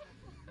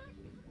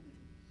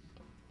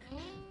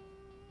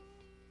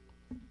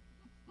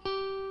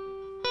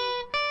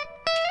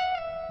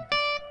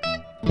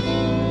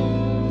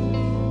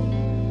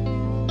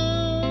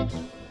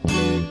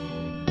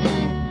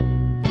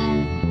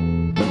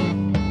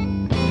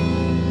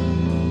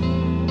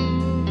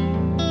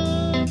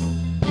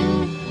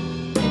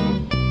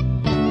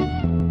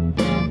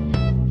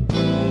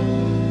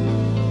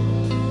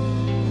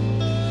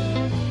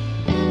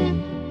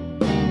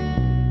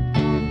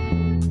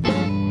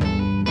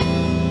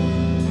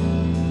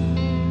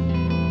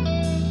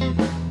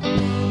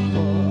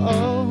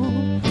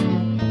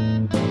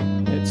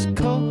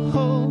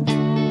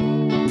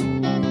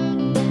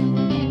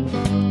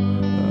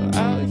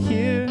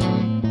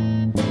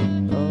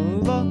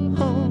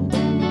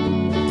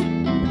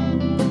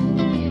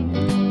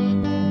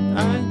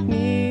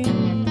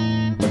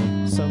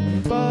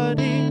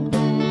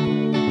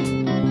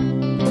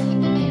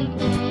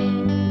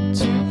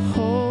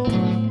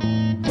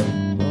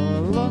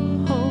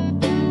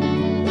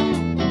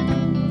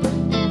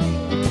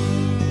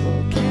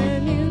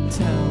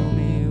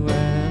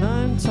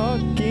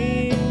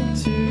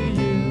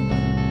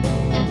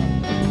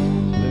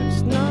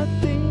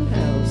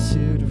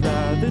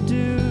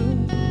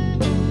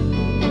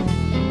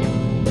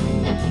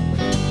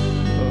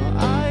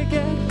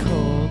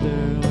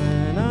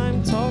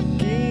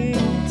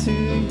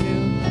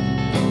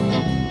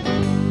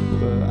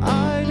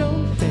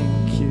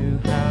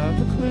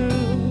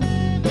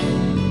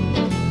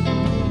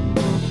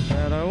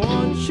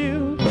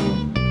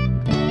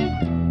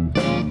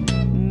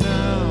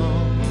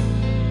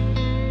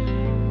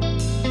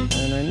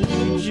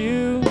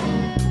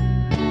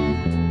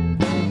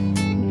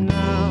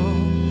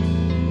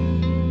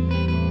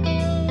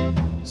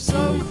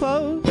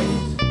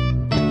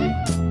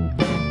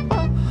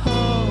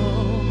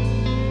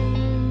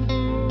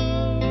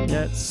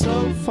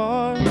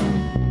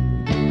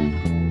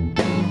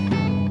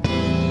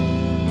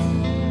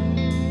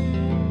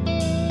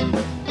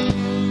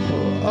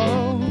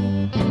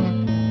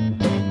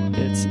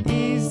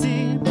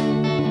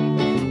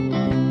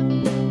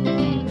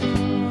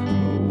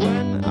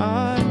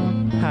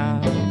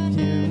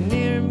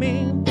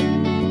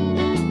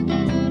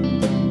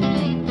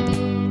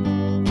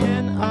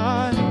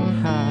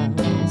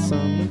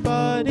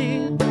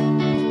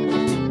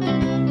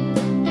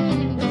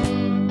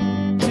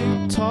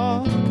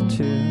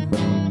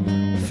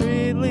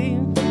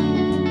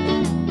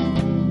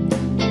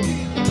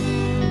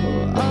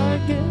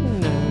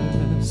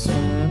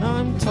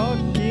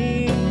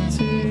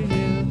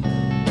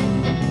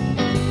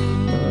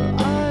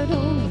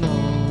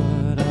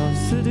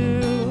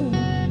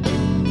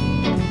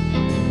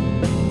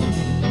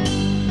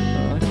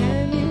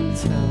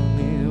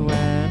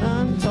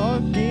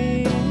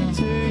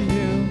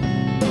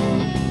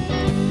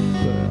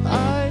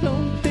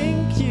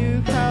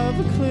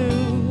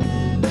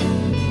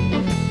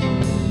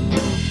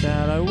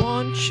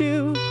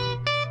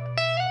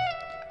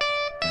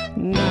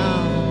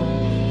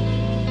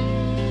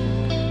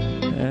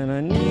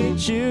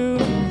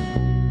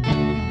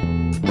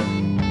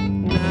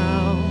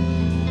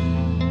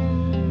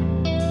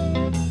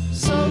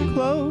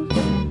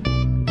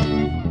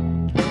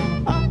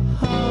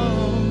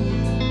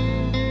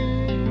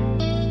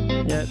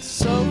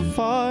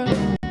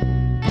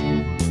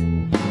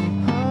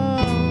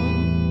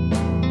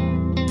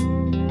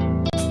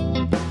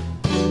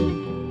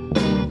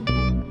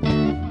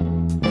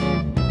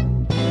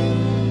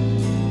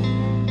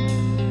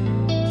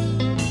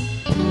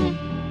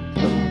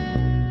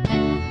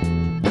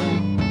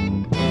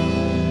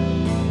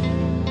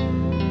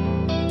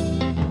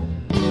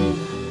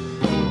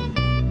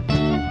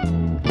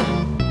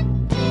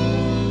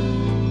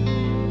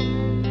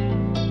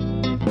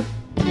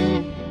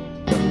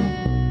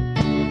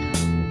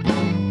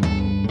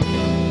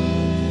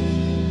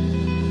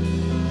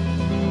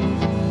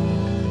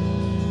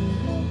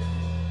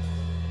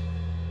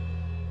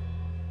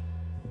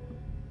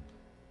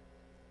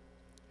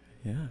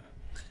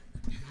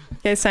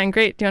 You guys sound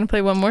great. Do you want to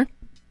play one more?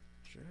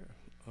 Sure.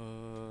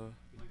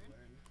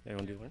 Yeah, you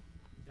want to do one?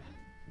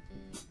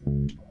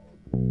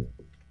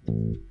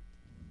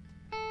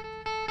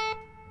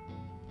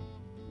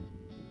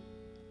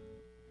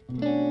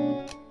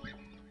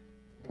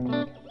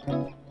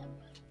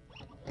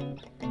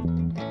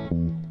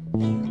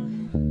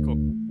 Cool.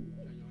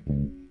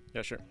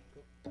 Yeah, sure.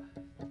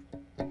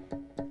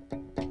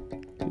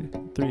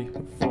 2, 3,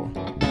 4.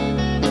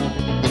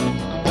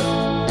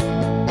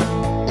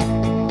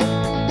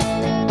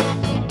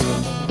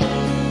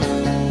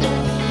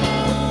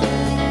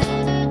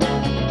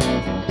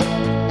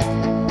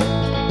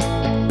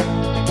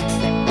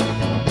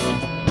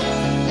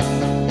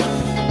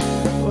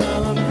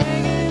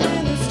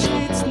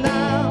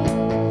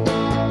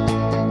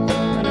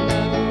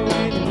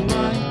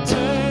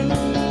 Turn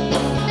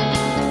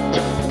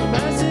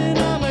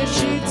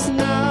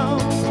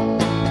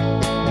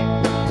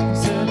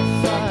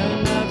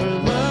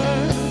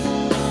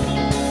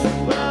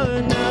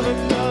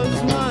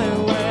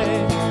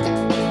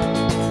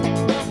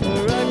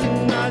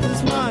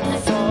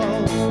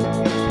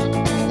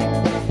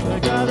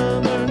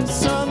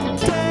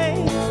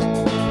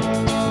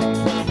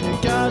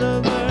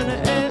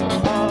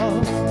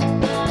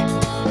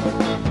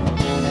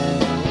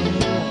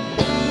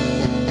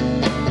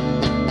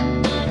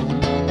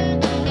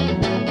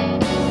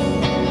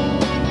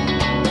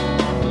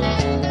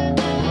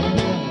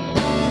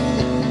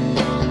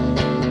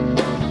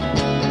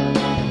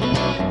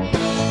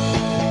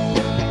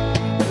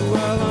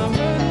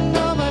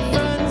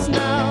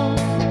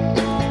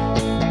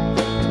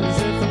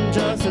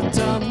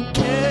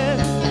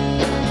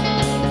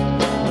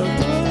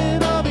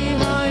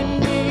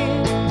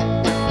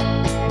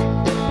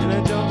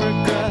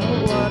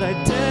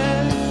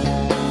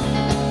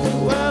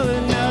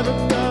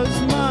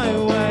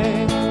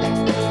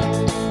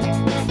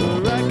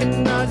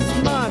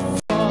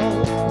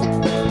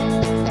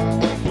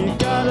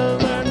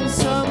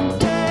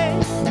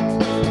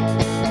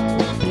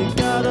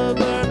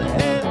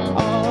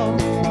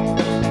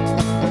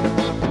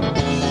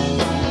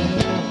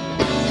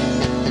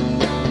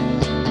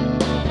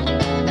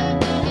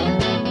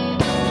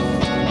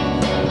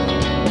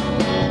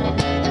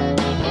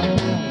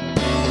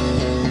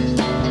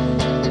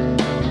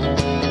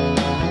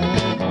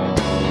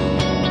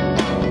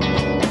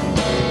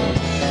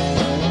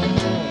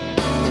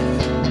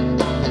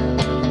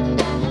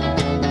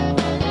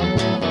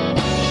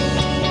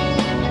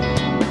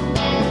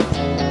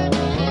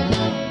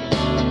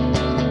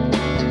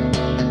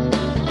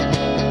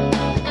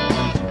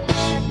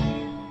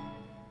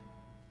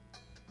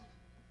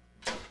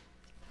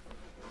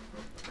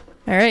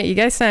All right, you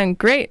guys sound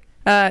great.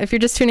 If you're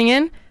just tuning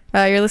in,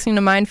 you're listening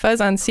to Mind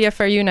Fuzz on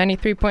CFRU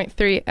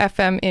 93.3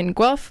 FM in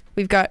Guelph.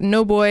 We've got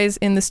No Boys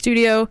in the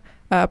studio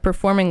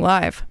performing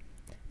live.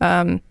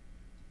 You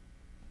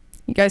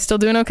guys still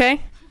doing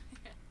okay?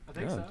 I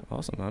think so.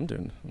 Awesome. I'm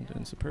doing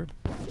superb.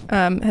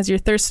 Has your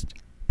thirst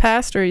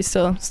passed, or are you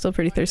still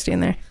pretty thirsty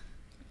in there?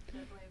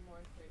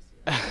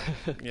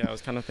 Yeah, I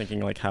was kind of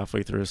thinking like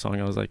halfway through a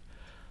song, I was like,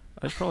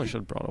 I probably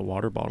should have brought a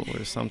water bottle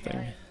or something.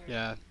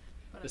 Yeah.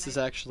 This is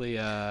actually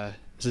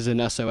this is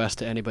an SOS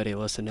to anybody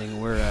listening.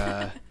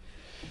 We're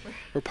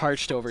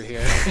parched over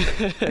here.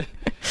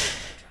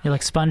 You're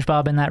like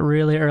SpongeBob in that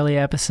really early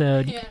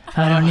episode. Yeah.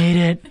 I don't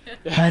need it.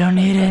 I don't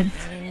need it.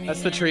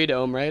 That's the tree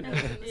dome, right?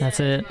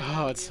 That's it.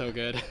 Oh, it's so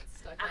good.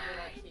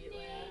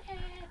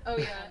 Oh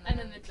yeah, and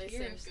then they sing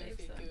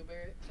Goofy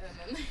Goober,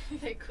 and then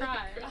they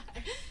cry,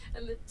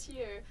 and the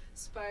tear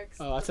sparks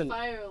the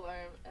fire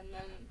alarm, and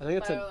then I think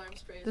the fire alarm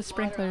sprays the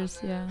sprinklers.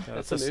 water on Yeah.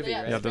 That's a movie,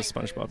 right? Yeah, the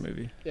SpongeBob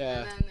movie.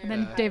 Yeah. And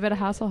then David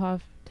Hasselhoff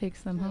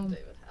takes them home.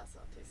 David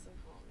Hasselhoff takes them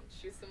home and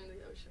shoots them in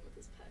the ocean with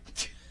his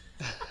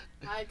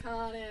peck.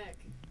 Iconic.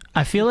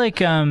 I feel like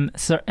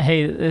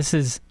hey, this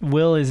is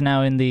Will is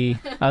now in the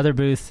other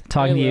booth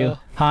talking to you. Will.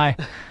 Hi.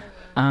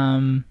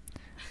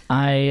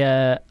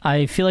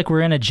 I feel like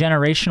we're in a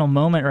generational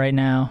moment right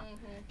now,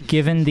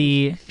 given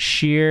the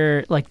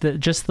sheer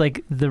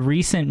the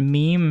recent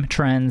meme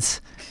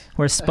trends,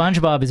 where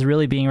SpongeBob is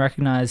really being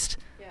recognized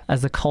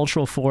as the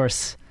cultural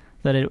force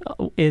that it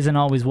is and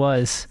always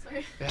was.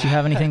 Sorry. Do you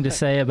have anything to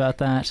say about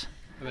that?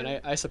 I mean,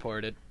 I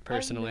support it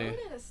personally. I've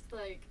noticed,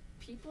 like,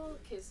 people,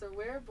 so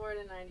we're born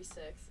in 96,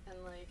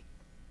 and, like,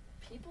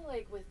 people,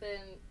 like,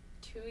 within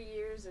 2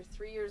 years or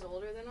 3 years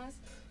older than us,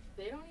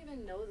 they don't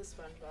even know the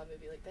SpongeBob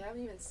movie. Like, they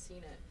haven't even seen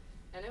it.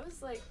 And it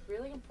was, like,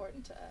 really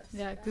important to us.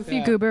 Yeah,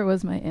 Goofy Goober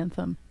was my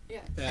anthem.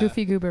 Yeah.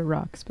 Goofy Goober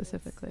rock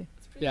specifically.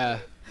 Yeah.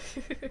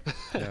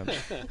 Yeah.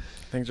 I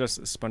think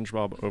just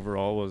SpongeBob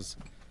overall was,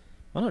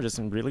 I don't know, just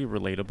really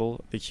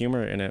relatable. The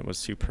humor in it was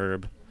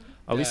superb.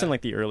 At least in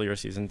like the earlier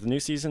seasons. The new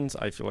seasons,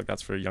 I feel like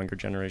that's for a younger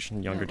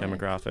generation, younger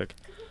demographic.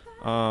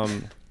 I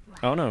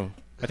don't know.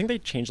 I think they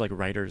changed like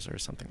writers or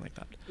something like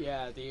that.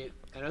 Yeah,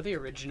 I know the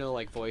original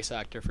like voice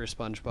actor for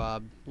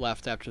SpongeBob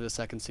left after the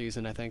second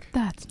season, I think.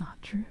 That's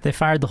not true. They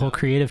fired the whole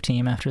creative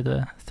team after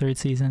the third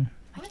season,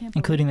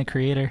 including the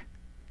creator.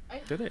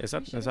 Did they? Is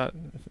that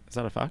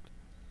a fact?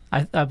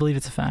 I believe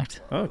it's a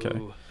fact. Oh, okay.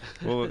 Ooh.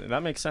 Well,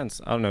 that makes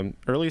sense. I don't know.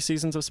 Early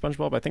seasons of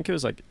SpongeBob, I think it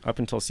was like up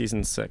until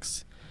season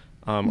 6,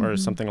 or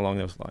something along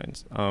those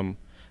lines.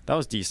 That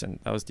was decent.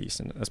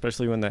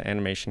 Especially when the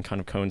animation kind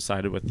of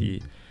coincided with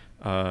the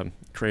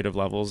creative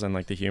levels and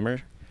like the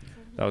humor.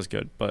 That was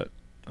good. But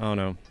I don't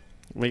know.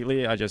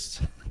 Lately, I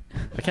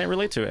can't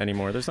relate to it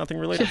anymore. There's nothing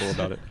relatable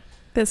about it.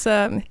 This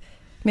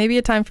may be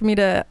a time for me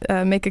to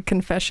make a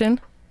confession.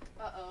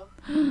 Uh-oh.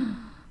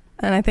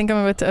 And I think I'm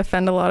about to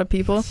offend a lot of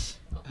people.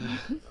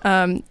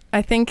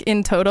 I think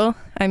in total,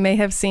 I may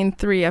have seen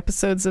 3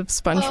 episodes of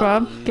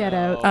SpongeBob. Oh, get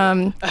out.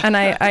 And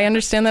I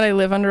understand that I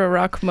live under a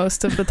rock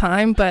most of the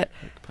time, but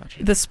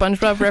the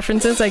SpongeBob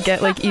references I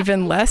get like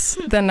even less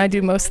than I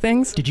do most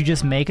things. Did you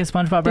just make a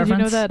SpongeBob Did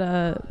reference? you know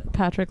that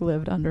Patrick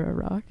lived under a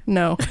rock?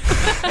 No.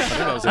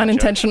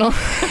 Unintentional.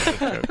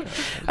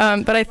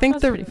 But I think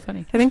That's pretty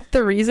funny. I think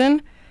the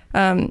reason,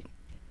 in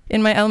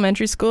my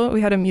elementary school,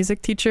 we had a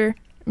music teacher,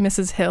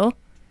 Mrs. Hill,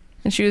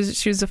 and she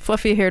was a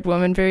fluffy-haired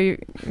woman, very,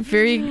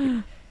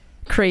 very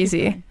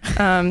crazy.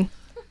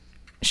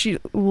 She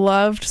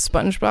loved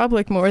SpongeBob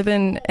like more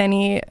than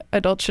any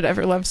adult should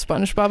ever love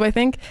SpongeBob, I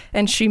think.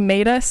 And she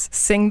made us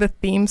sing the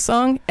theme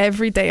song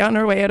every day on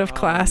our way out of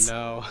class.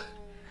 No.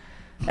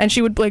 And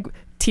she would like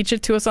teach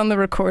it to us on the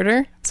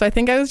recorder. So I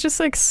think I was just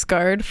like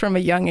scarred from a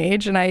young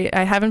age, and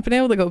I haven't been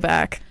able to go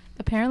back.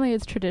 Apparently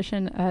it's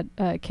tradition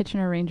at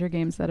Kitchener Ranger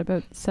games that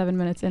about 7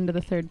 minutes into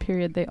the third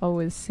period, they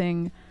always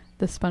sing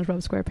the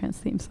SpongeBob SquarePants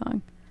theme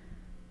song.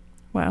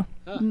 Wow.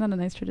 Isn't that a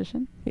nice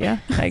tradition? Yeah,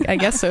 I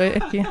guess so.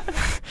 If you,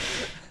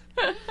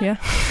 yeah.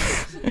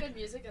 There's some good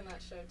music in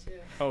that show too.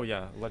 Oh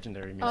yeah,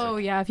 legendary music. Oh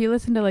yeah, if you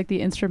listen to like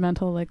the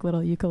instrumental like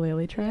little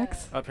ukulele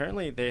tracks. Yeah.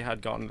 Apparently they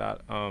had gotten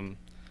that.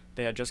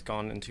 They had just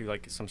gone into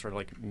like some sort of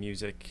like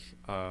music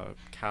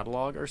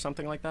catalog or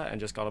something like that, and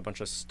just got a bunch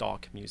of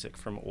stock music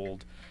from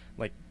old,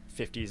 like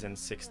 50s and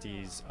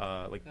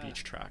 60s like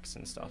beach tracks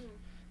and stuff.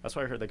 That's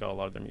where I heard they got a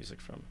lot of their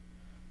music from.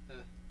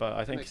 But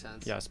I think, makes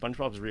sense. yeah,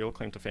 SpongeBob's real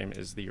claim to fame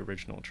is the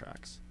original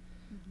tracks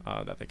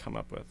that they come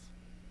up with.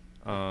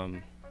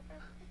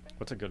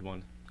 What's a good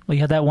one? Well,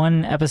 you had that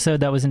one episode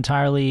that was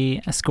entirely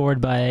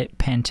scored by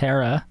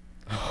Pantera.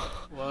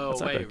 Whoa,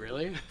 That's wait, epic.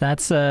 really?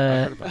 That's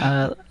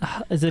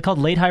is it called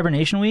Late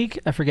Hibernation Week?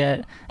 I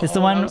forget. It's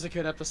the one. That was a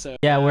good episode.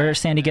 Yeah, where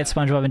Sandy gets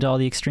SpongeBob into all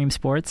the extreme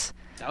sports.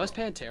 That was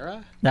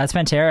Pantera? That's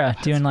Pantera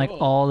That's doing like cool.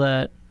 all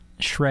the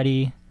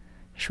shreddy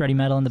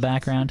metal in the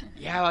background.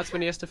 Yeah, that's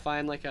when he has to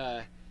find like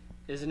a,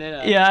 isn't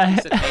it? Yeah.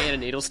 Piece of hay and a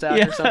needle staff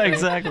Yeah, or something?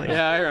 exactly.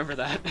 Yeah, I remember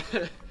that.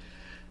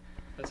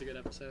 That's a good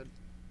episode.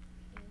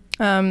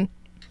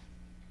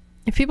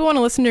 If people want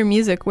to listen to your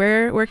music,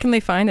 where can they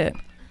find it?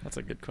 That's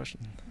a good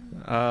question.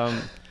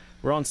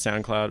 We're on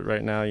SoundCloud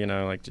right now, you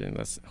know, like doing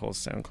this whole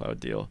SoundCloud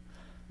deal.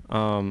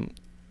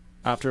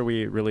 After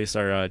we release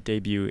our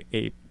debut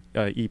EP,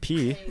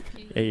 AEP,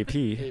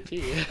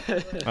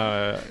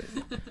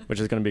 which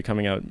is going to be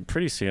coming out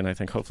pretty soon, I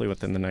think, hopefully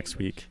within the next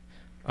week,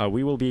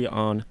 we will be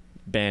on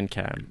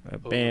Bandcamp.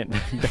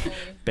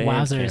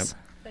 Wowzers.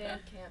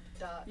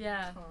 Bandcamp.com.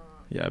 Yeah.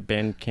 Yeah,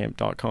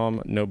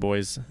 bandcamp.com, No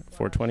Boys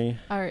 420.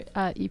 Our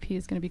EP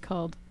is going to be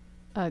called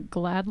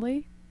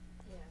Gladly,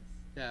 Yes.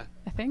 Yeah.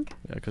 I think.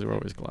 Yeah, because we're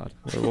always glad.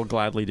 We'll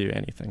gladly do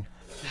anything.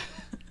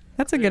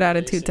 That's a good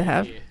attitude to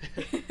have.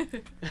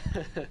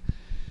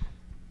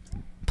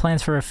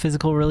 Plans for a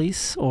physical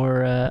release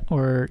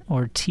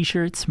or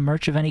T-shirts,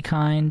 merch of any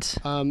kind?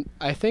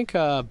 I think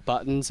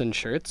buttons and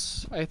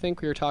shirts, I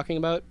think we were talking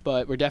about,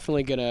 but we're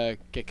definitely going to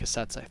get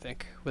cassettes, I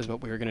think, was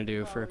what we were going to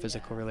do for a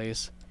physical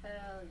release. Hell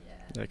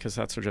yeah. Yeah,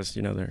 cassettes are just,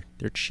 you know,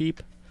 they're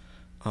cheap,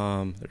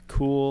 they're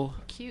cool.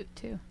 Cute,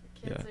 too.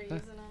 Kids Yeah. are using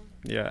them.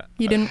 Yeah.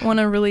 You didn't want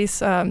to release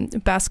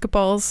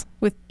basketballs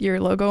with your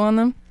logo on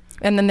them,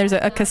 and then there's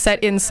a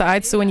cassette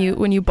inside, so when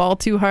you ball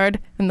too hard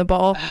and the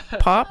ball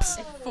pops.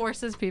 It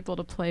forces people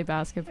to play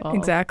basketball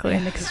Exactly.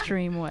 in an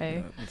extreme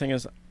way. The thing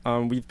is,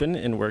 we've been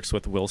in works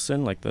with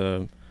Wilson, like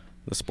the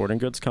sporting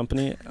goods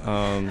company.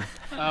 Oh,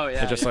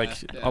 yeah. It just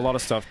like yeah. a lot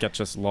of stuff gets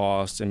just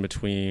lost in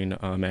between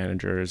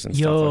managers and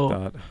Yo,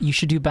 stuff like that. you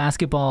should do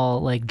basketball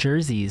like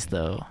jerseys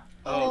though.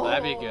 Oh,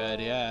 that'd be good,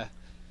 yeah.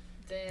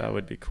 Damn. That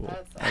would be cool.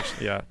 That's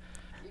Actually, yeah.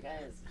 You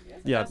guys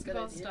Yeah. have good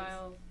Basketball ideas.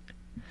 style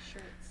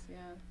shirts,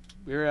 yeah.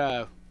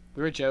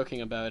 We were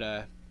joking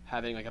about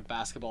having like a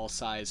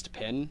basketball-sized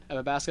pin of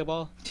a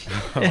basketball.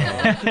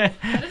 I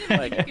didn't even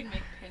Like- think you could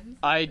make pins.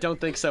 I don't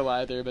think so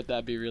either, but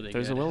that'd be really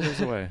There's good. a will, there's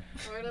a way.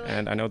 Or to, like,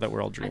 And I know that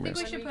we're all think dreamers.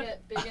 we when should we put-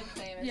 get big and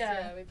famous, Yeah.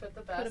 yeah, we put the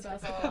Put a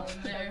basketball basketball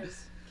in there.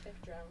 Trevor's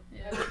kick drum.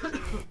 Yeah.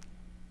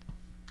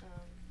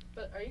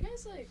 But are you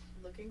guys like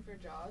looking for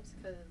jobs?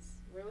 Because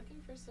we're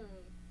looking for some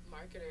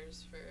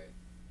marketers for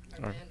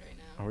our Are- band right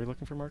now. Are we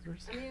looking for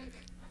marketers? I mean,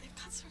 they've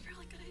got some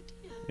really good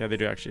ideas. Yeah, they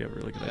do actually have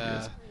really good Yeah.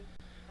 ideas.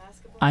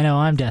 Basketball I know,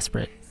 I'm teams.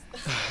 desperate.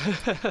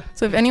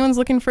 So if anyone's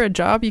looking for a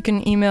job, you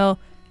can email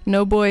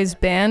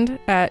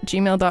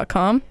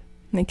noboysband@gmail.com.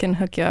 They can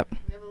hook you up. We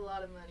have a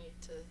lot of money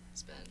to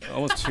spend.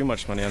 Almost too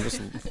much money. I'm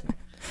just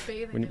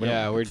Bathing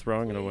Yeah, we're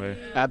throwing it away.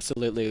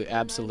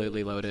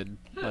 absolutely loaded.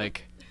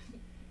 Like,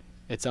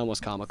 it's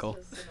almost comical.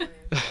 Just annoying.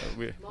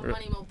 We, More we're-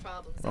 money, more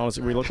problems.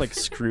 honestly, we look like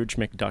Scrooge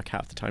McDuck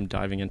half the time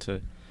diving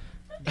into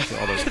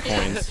all those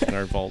coins in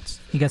our vaults.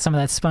 You got some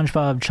of that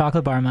SpongeBob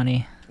chocolate bar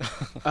money.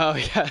 Oh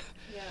yeah.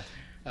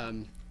 Yeah.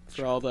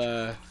 For all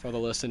the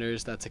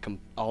listeners,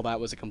 all that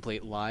was a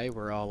complete lie.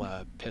 We're all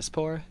piss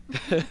poor.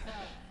 Yeah,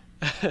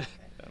 I'm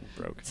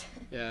broke.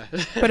 Yeah.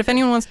 But if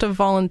anyone wants to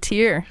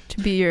volunteer to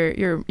be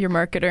your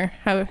marketer,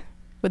 how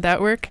would that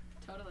work?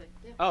 Totally.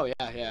 Oh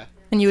yeah.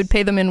 And you would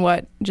pay them in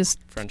what? Just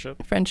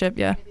Friendship. friendship,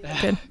 yeah.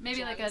 Good.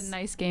 Maybe like a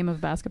nice game of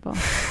basketball.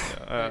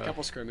 A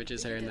couple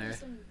scrimmages here and there.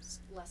 Some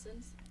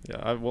lessons. Yeah,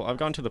 I've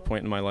gone to the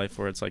point in my life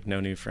where it's like no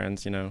new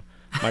friends. You know,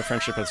 my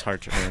friendship is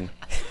hard to earn.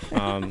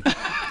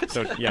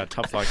 So yeah,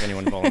 tough luck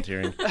anyone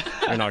volunteering.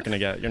 You're not gonna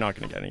get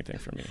anything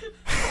from me.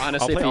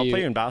 Honestly, I'll play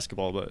you in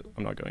basketball, but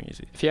I'm not going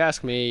easy. if you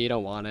ask me, you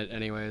don't want it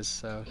anyways.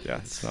 So Yeah,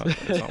 it's not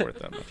worth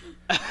that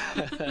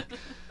much.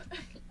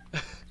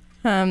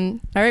 All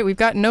right, we've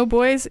got No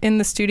Boys in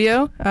the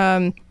studio.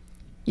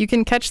 You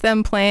can catch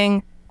them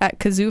playing at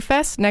Kazoo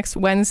Fest next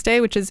Wednesday,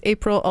 which is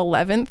April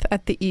 11th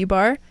at the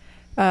E-Bar.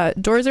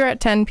 Doors are at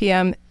 10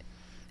 p.m.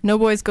 No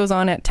Boys goes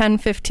on at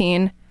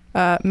 10:15.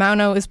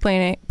 Mauno is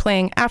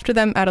playing after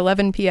them at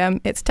 11 p.m.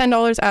 It's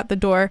 $10 at the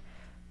door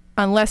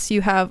unless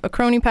you have a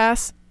Crony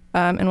Pass.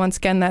 And once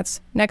again,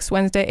 that's next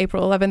Wednesday,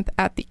 April 11th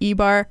at the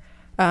E-Bar.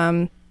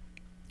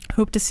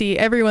 Hope to see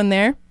everyone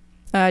there.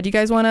 Do you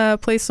guys want to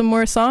play some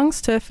more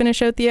songs to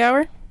finish out the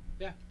hour?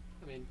 I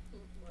mean,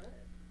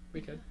 we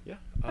could. Yeah.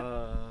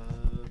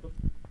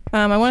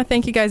 I want to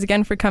thank you guys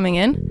again for coming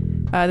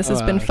in. This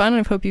has been Oh, fun.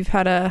 I hope you've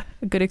had a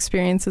good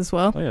experience as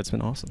well. Oh yeah, it's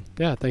been awesome.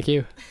 Yeah, thank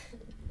you.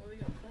 What are we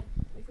gonna play?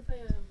 We could play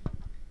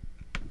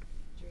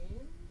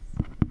Dreams.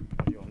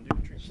 You want to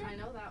do dreams? I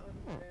know that one.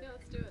 Yeah,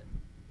 let's do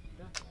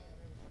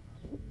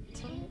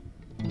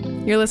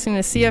it. You're listening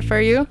to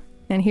CFRU,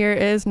 and here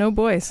is No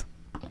Boys.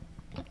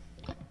 You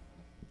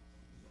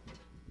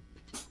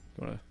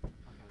wanna?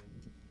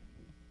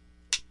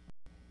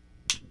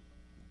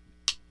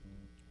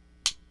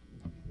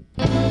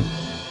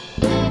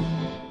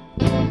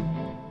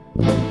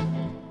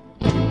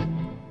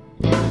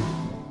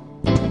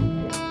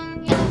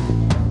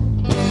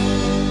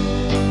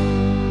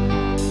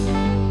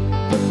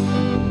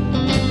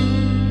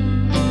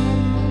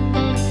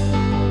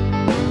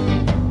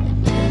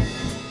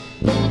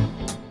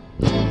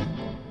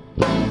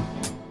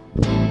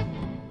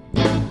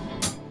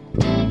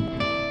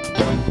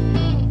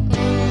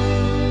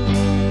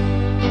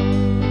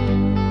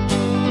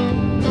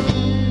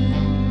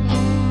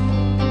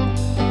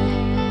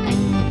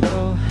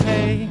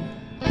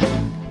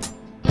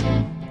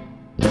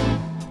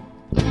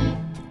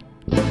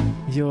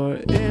 You're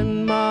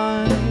in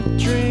my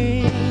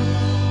dream.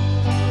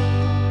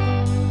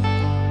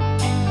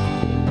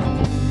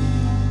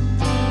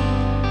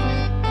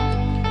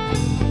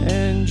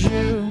 And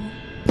you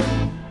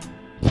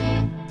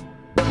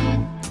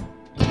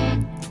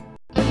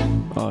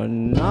are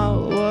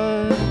not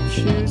what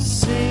you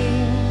seem.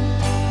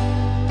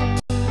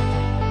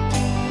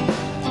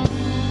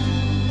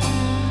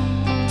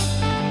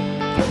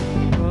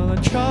 Well, I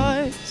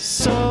tried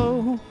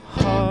so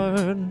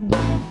hard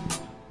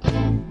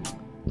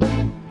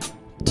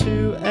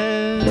to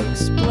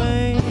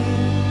explain.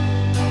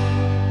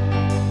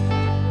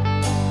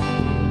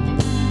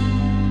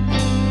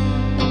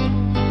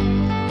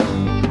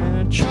 And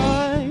I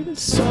tried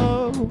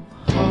so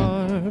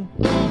hard.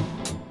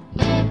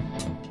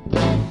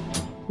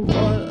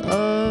 What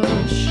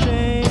a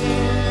shame.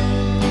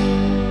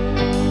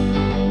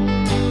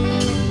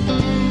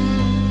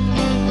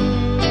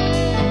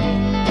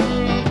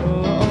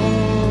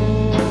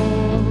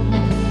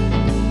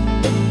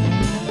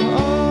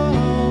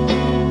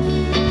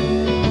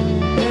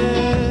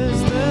 Is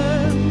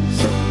this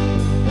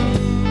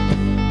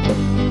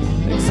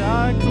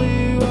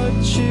exactly what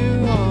you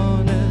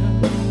wanted?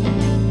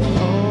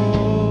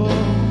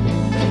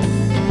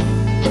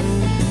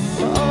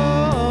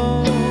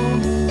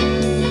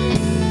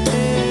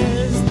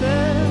 Is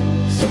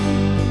this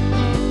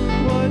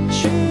what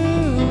you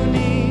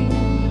need?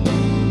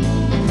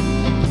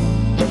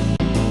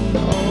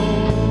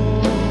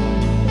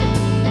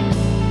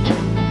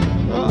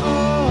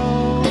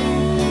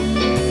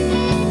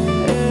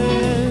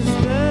 Is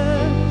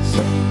this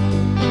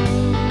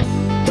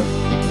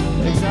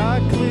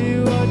exactly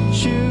what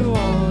you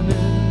wanted?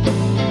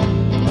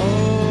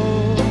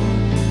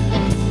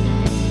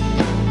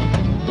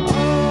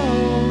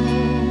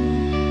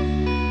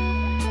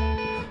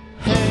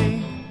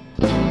 Hey,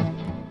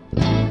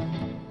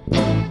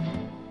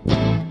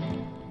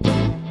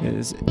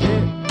 is it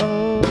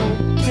okay?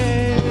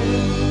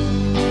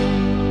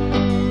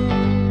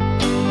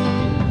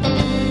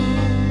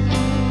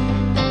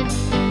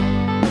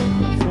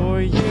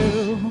 For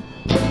you,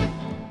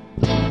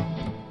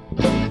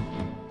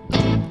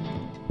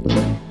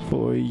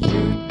 for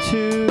you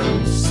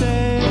to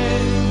say,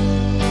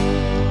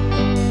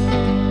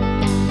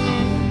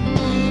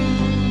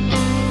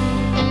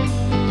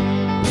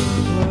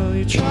 well,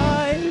 you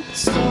tried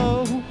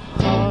so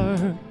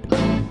hard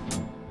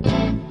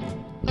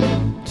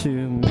to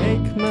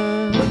make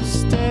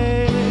mistakes.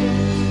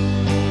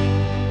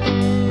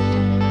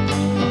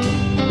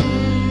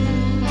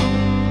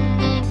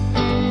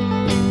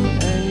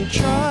 And you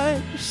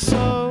tried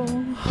so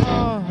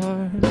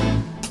hard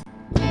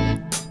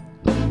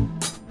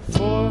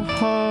for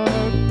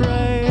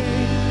heartbreak.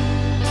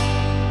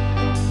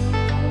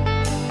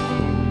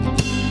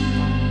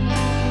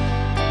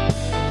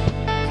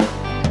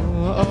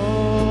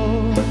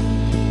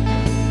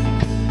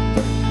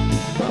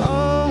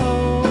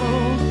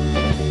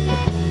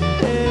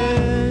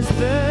 Is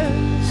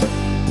this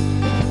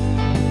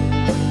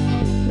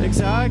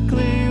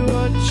exactly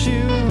what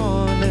you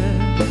wanted?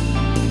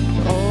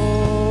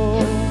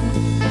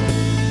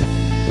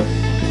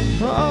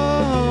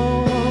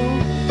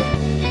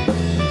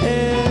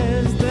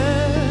 Is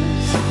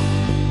this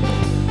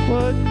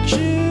what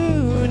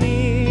you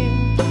need?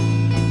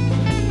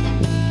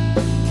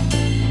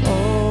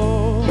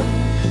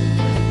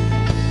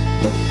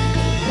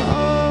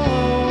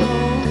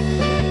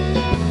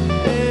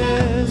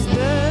 Is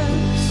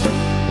this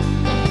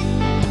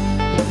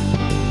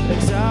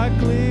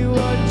exactly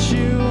what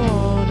you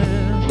wanted?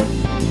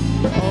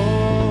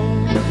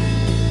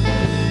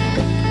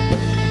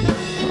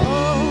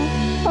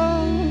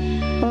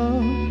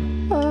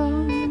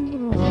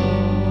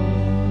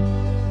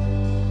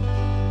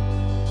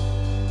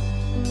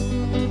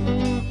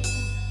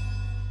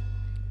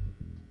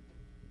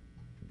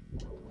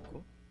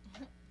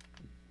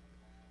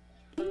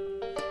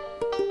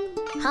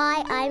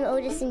 Hi, I'm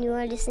Otis and you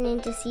are listening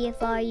to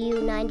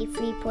CFRU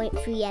 93.3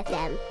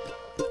 FM.